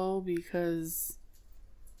don't go because...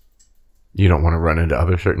 You don't want to run into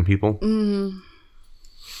other certain people? Mm-hmm.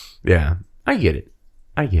 Yeah, I get it.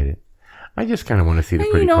 I just kind of want to see the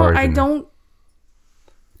pretty cars.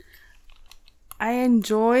 I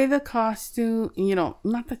enjoy the costume,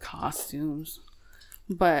 not the costumes,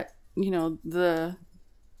 but, the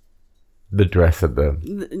dress of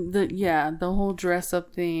the whole dress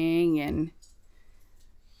up thing and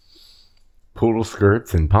poodle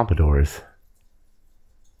skirts and pompadours.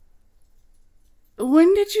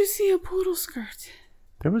 When did you see a poodle skirt?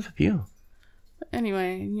 There was a few.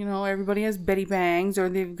 Anyway, everybody has Betty Bangs or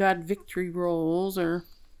they've got victory rolls or,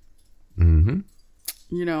 and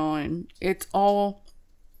it's all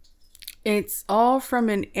from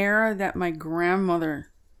an era that my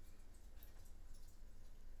grandmother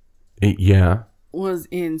was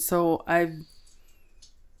in. So I've,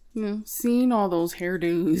 seen all those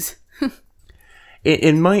hairdos.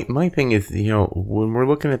 And my thing is, when we're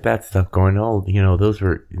looking at that stuff going, oh, those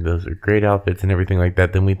are great outfits and everything like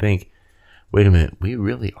that, then we think, wait a minute, we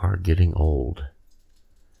really are getting old.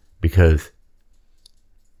 Because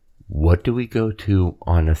what do we go to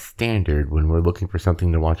on a standard when we're looking for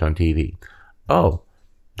something to watch on TV? Oh,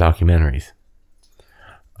 documentaries.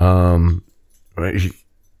 I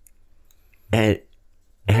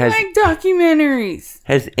like documentaries.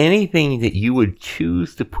 Has anything that you would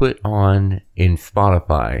choose to put on in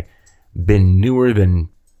Spotify been newer than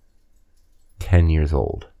 10 years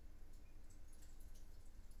old?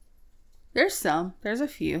 There's a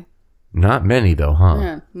few. Not many though, huh?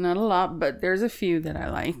 Yeah, not a lot, but there's a few that I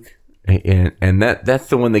like. And that's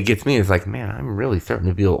the one that gets me. It's like, man, I'm really starting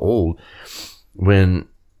to feel old. When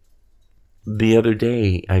the other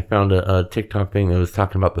day I found a TikTok thing that was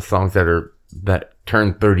talking about the songs that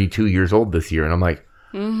turned 32 years old this year, and I'm like,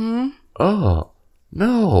 oh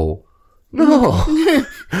no no.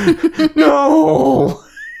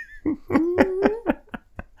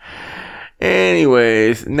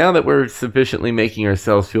 Anyways, now that we're sufficiently making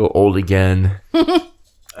ourselves feel old again.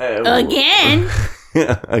 Again?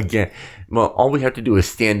 Again. Well, all we have to do is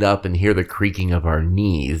stand up and hear the creaking of our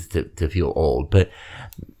knees to feel old. But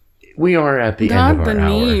we are at the end of our hour. Not the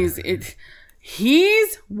knees.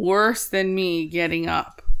 He's worse than me getting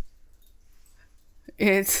up.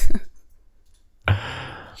 It's...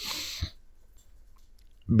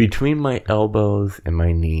 Between my elbows and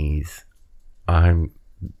my knees, well,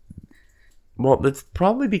 that's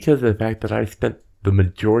probably because of the fact that I spent the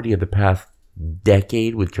majority of the past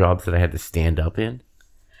decade with jobs that I had to stand up in.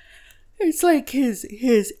 It's like his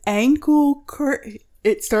ankle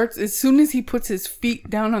it starts as soon as he puts his feet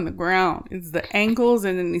down on the ground. It's the ankles,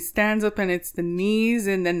 and then he stands up and it's the knees,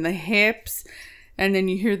 and then the hips, and then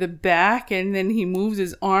you hear the back, and then he moves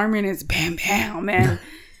his arm and it's bam bam, and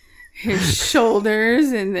his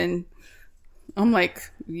shoulders, and then I'm like,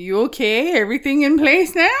 you okay? Everything in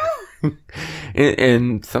place now?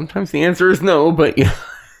 and sometimes the answer is no, but yeah.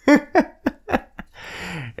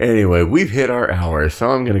 Anyway, we've hit our hour, so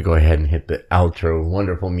I'm going to go ahead and hit the outro.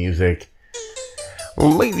 Wonderful music.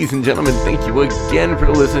 Ladies and gentlemen, thank you again for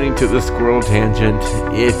listening to The Squirrel Tangent.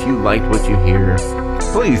 If you liked what you hear,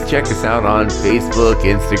 please check us out on Facebook,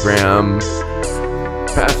 Instagram.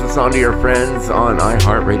 Pass us on to your friends on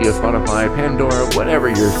iHeartRadio, Spotify, Pandora, whatever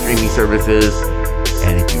your streaming service is.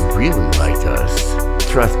 And if you really liked us,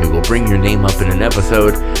 trust me, we'll bring your name up in an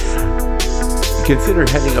episode. Consider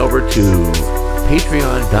heading over to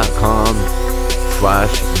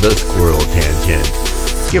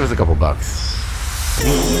patreon.com/thesquirreltangent. Give us a couple bucks.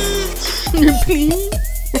 Please.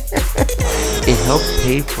 It helps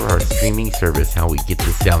pay for our streaming service, how we get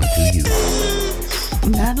this down to you.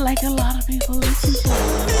 Not like a lot of people listen to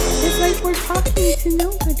us. It's like we're talking to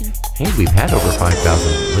nobody. Hey, we've had over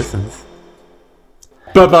 5,000 listens.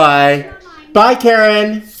 Bye-bye. Bye,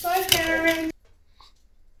 Karen.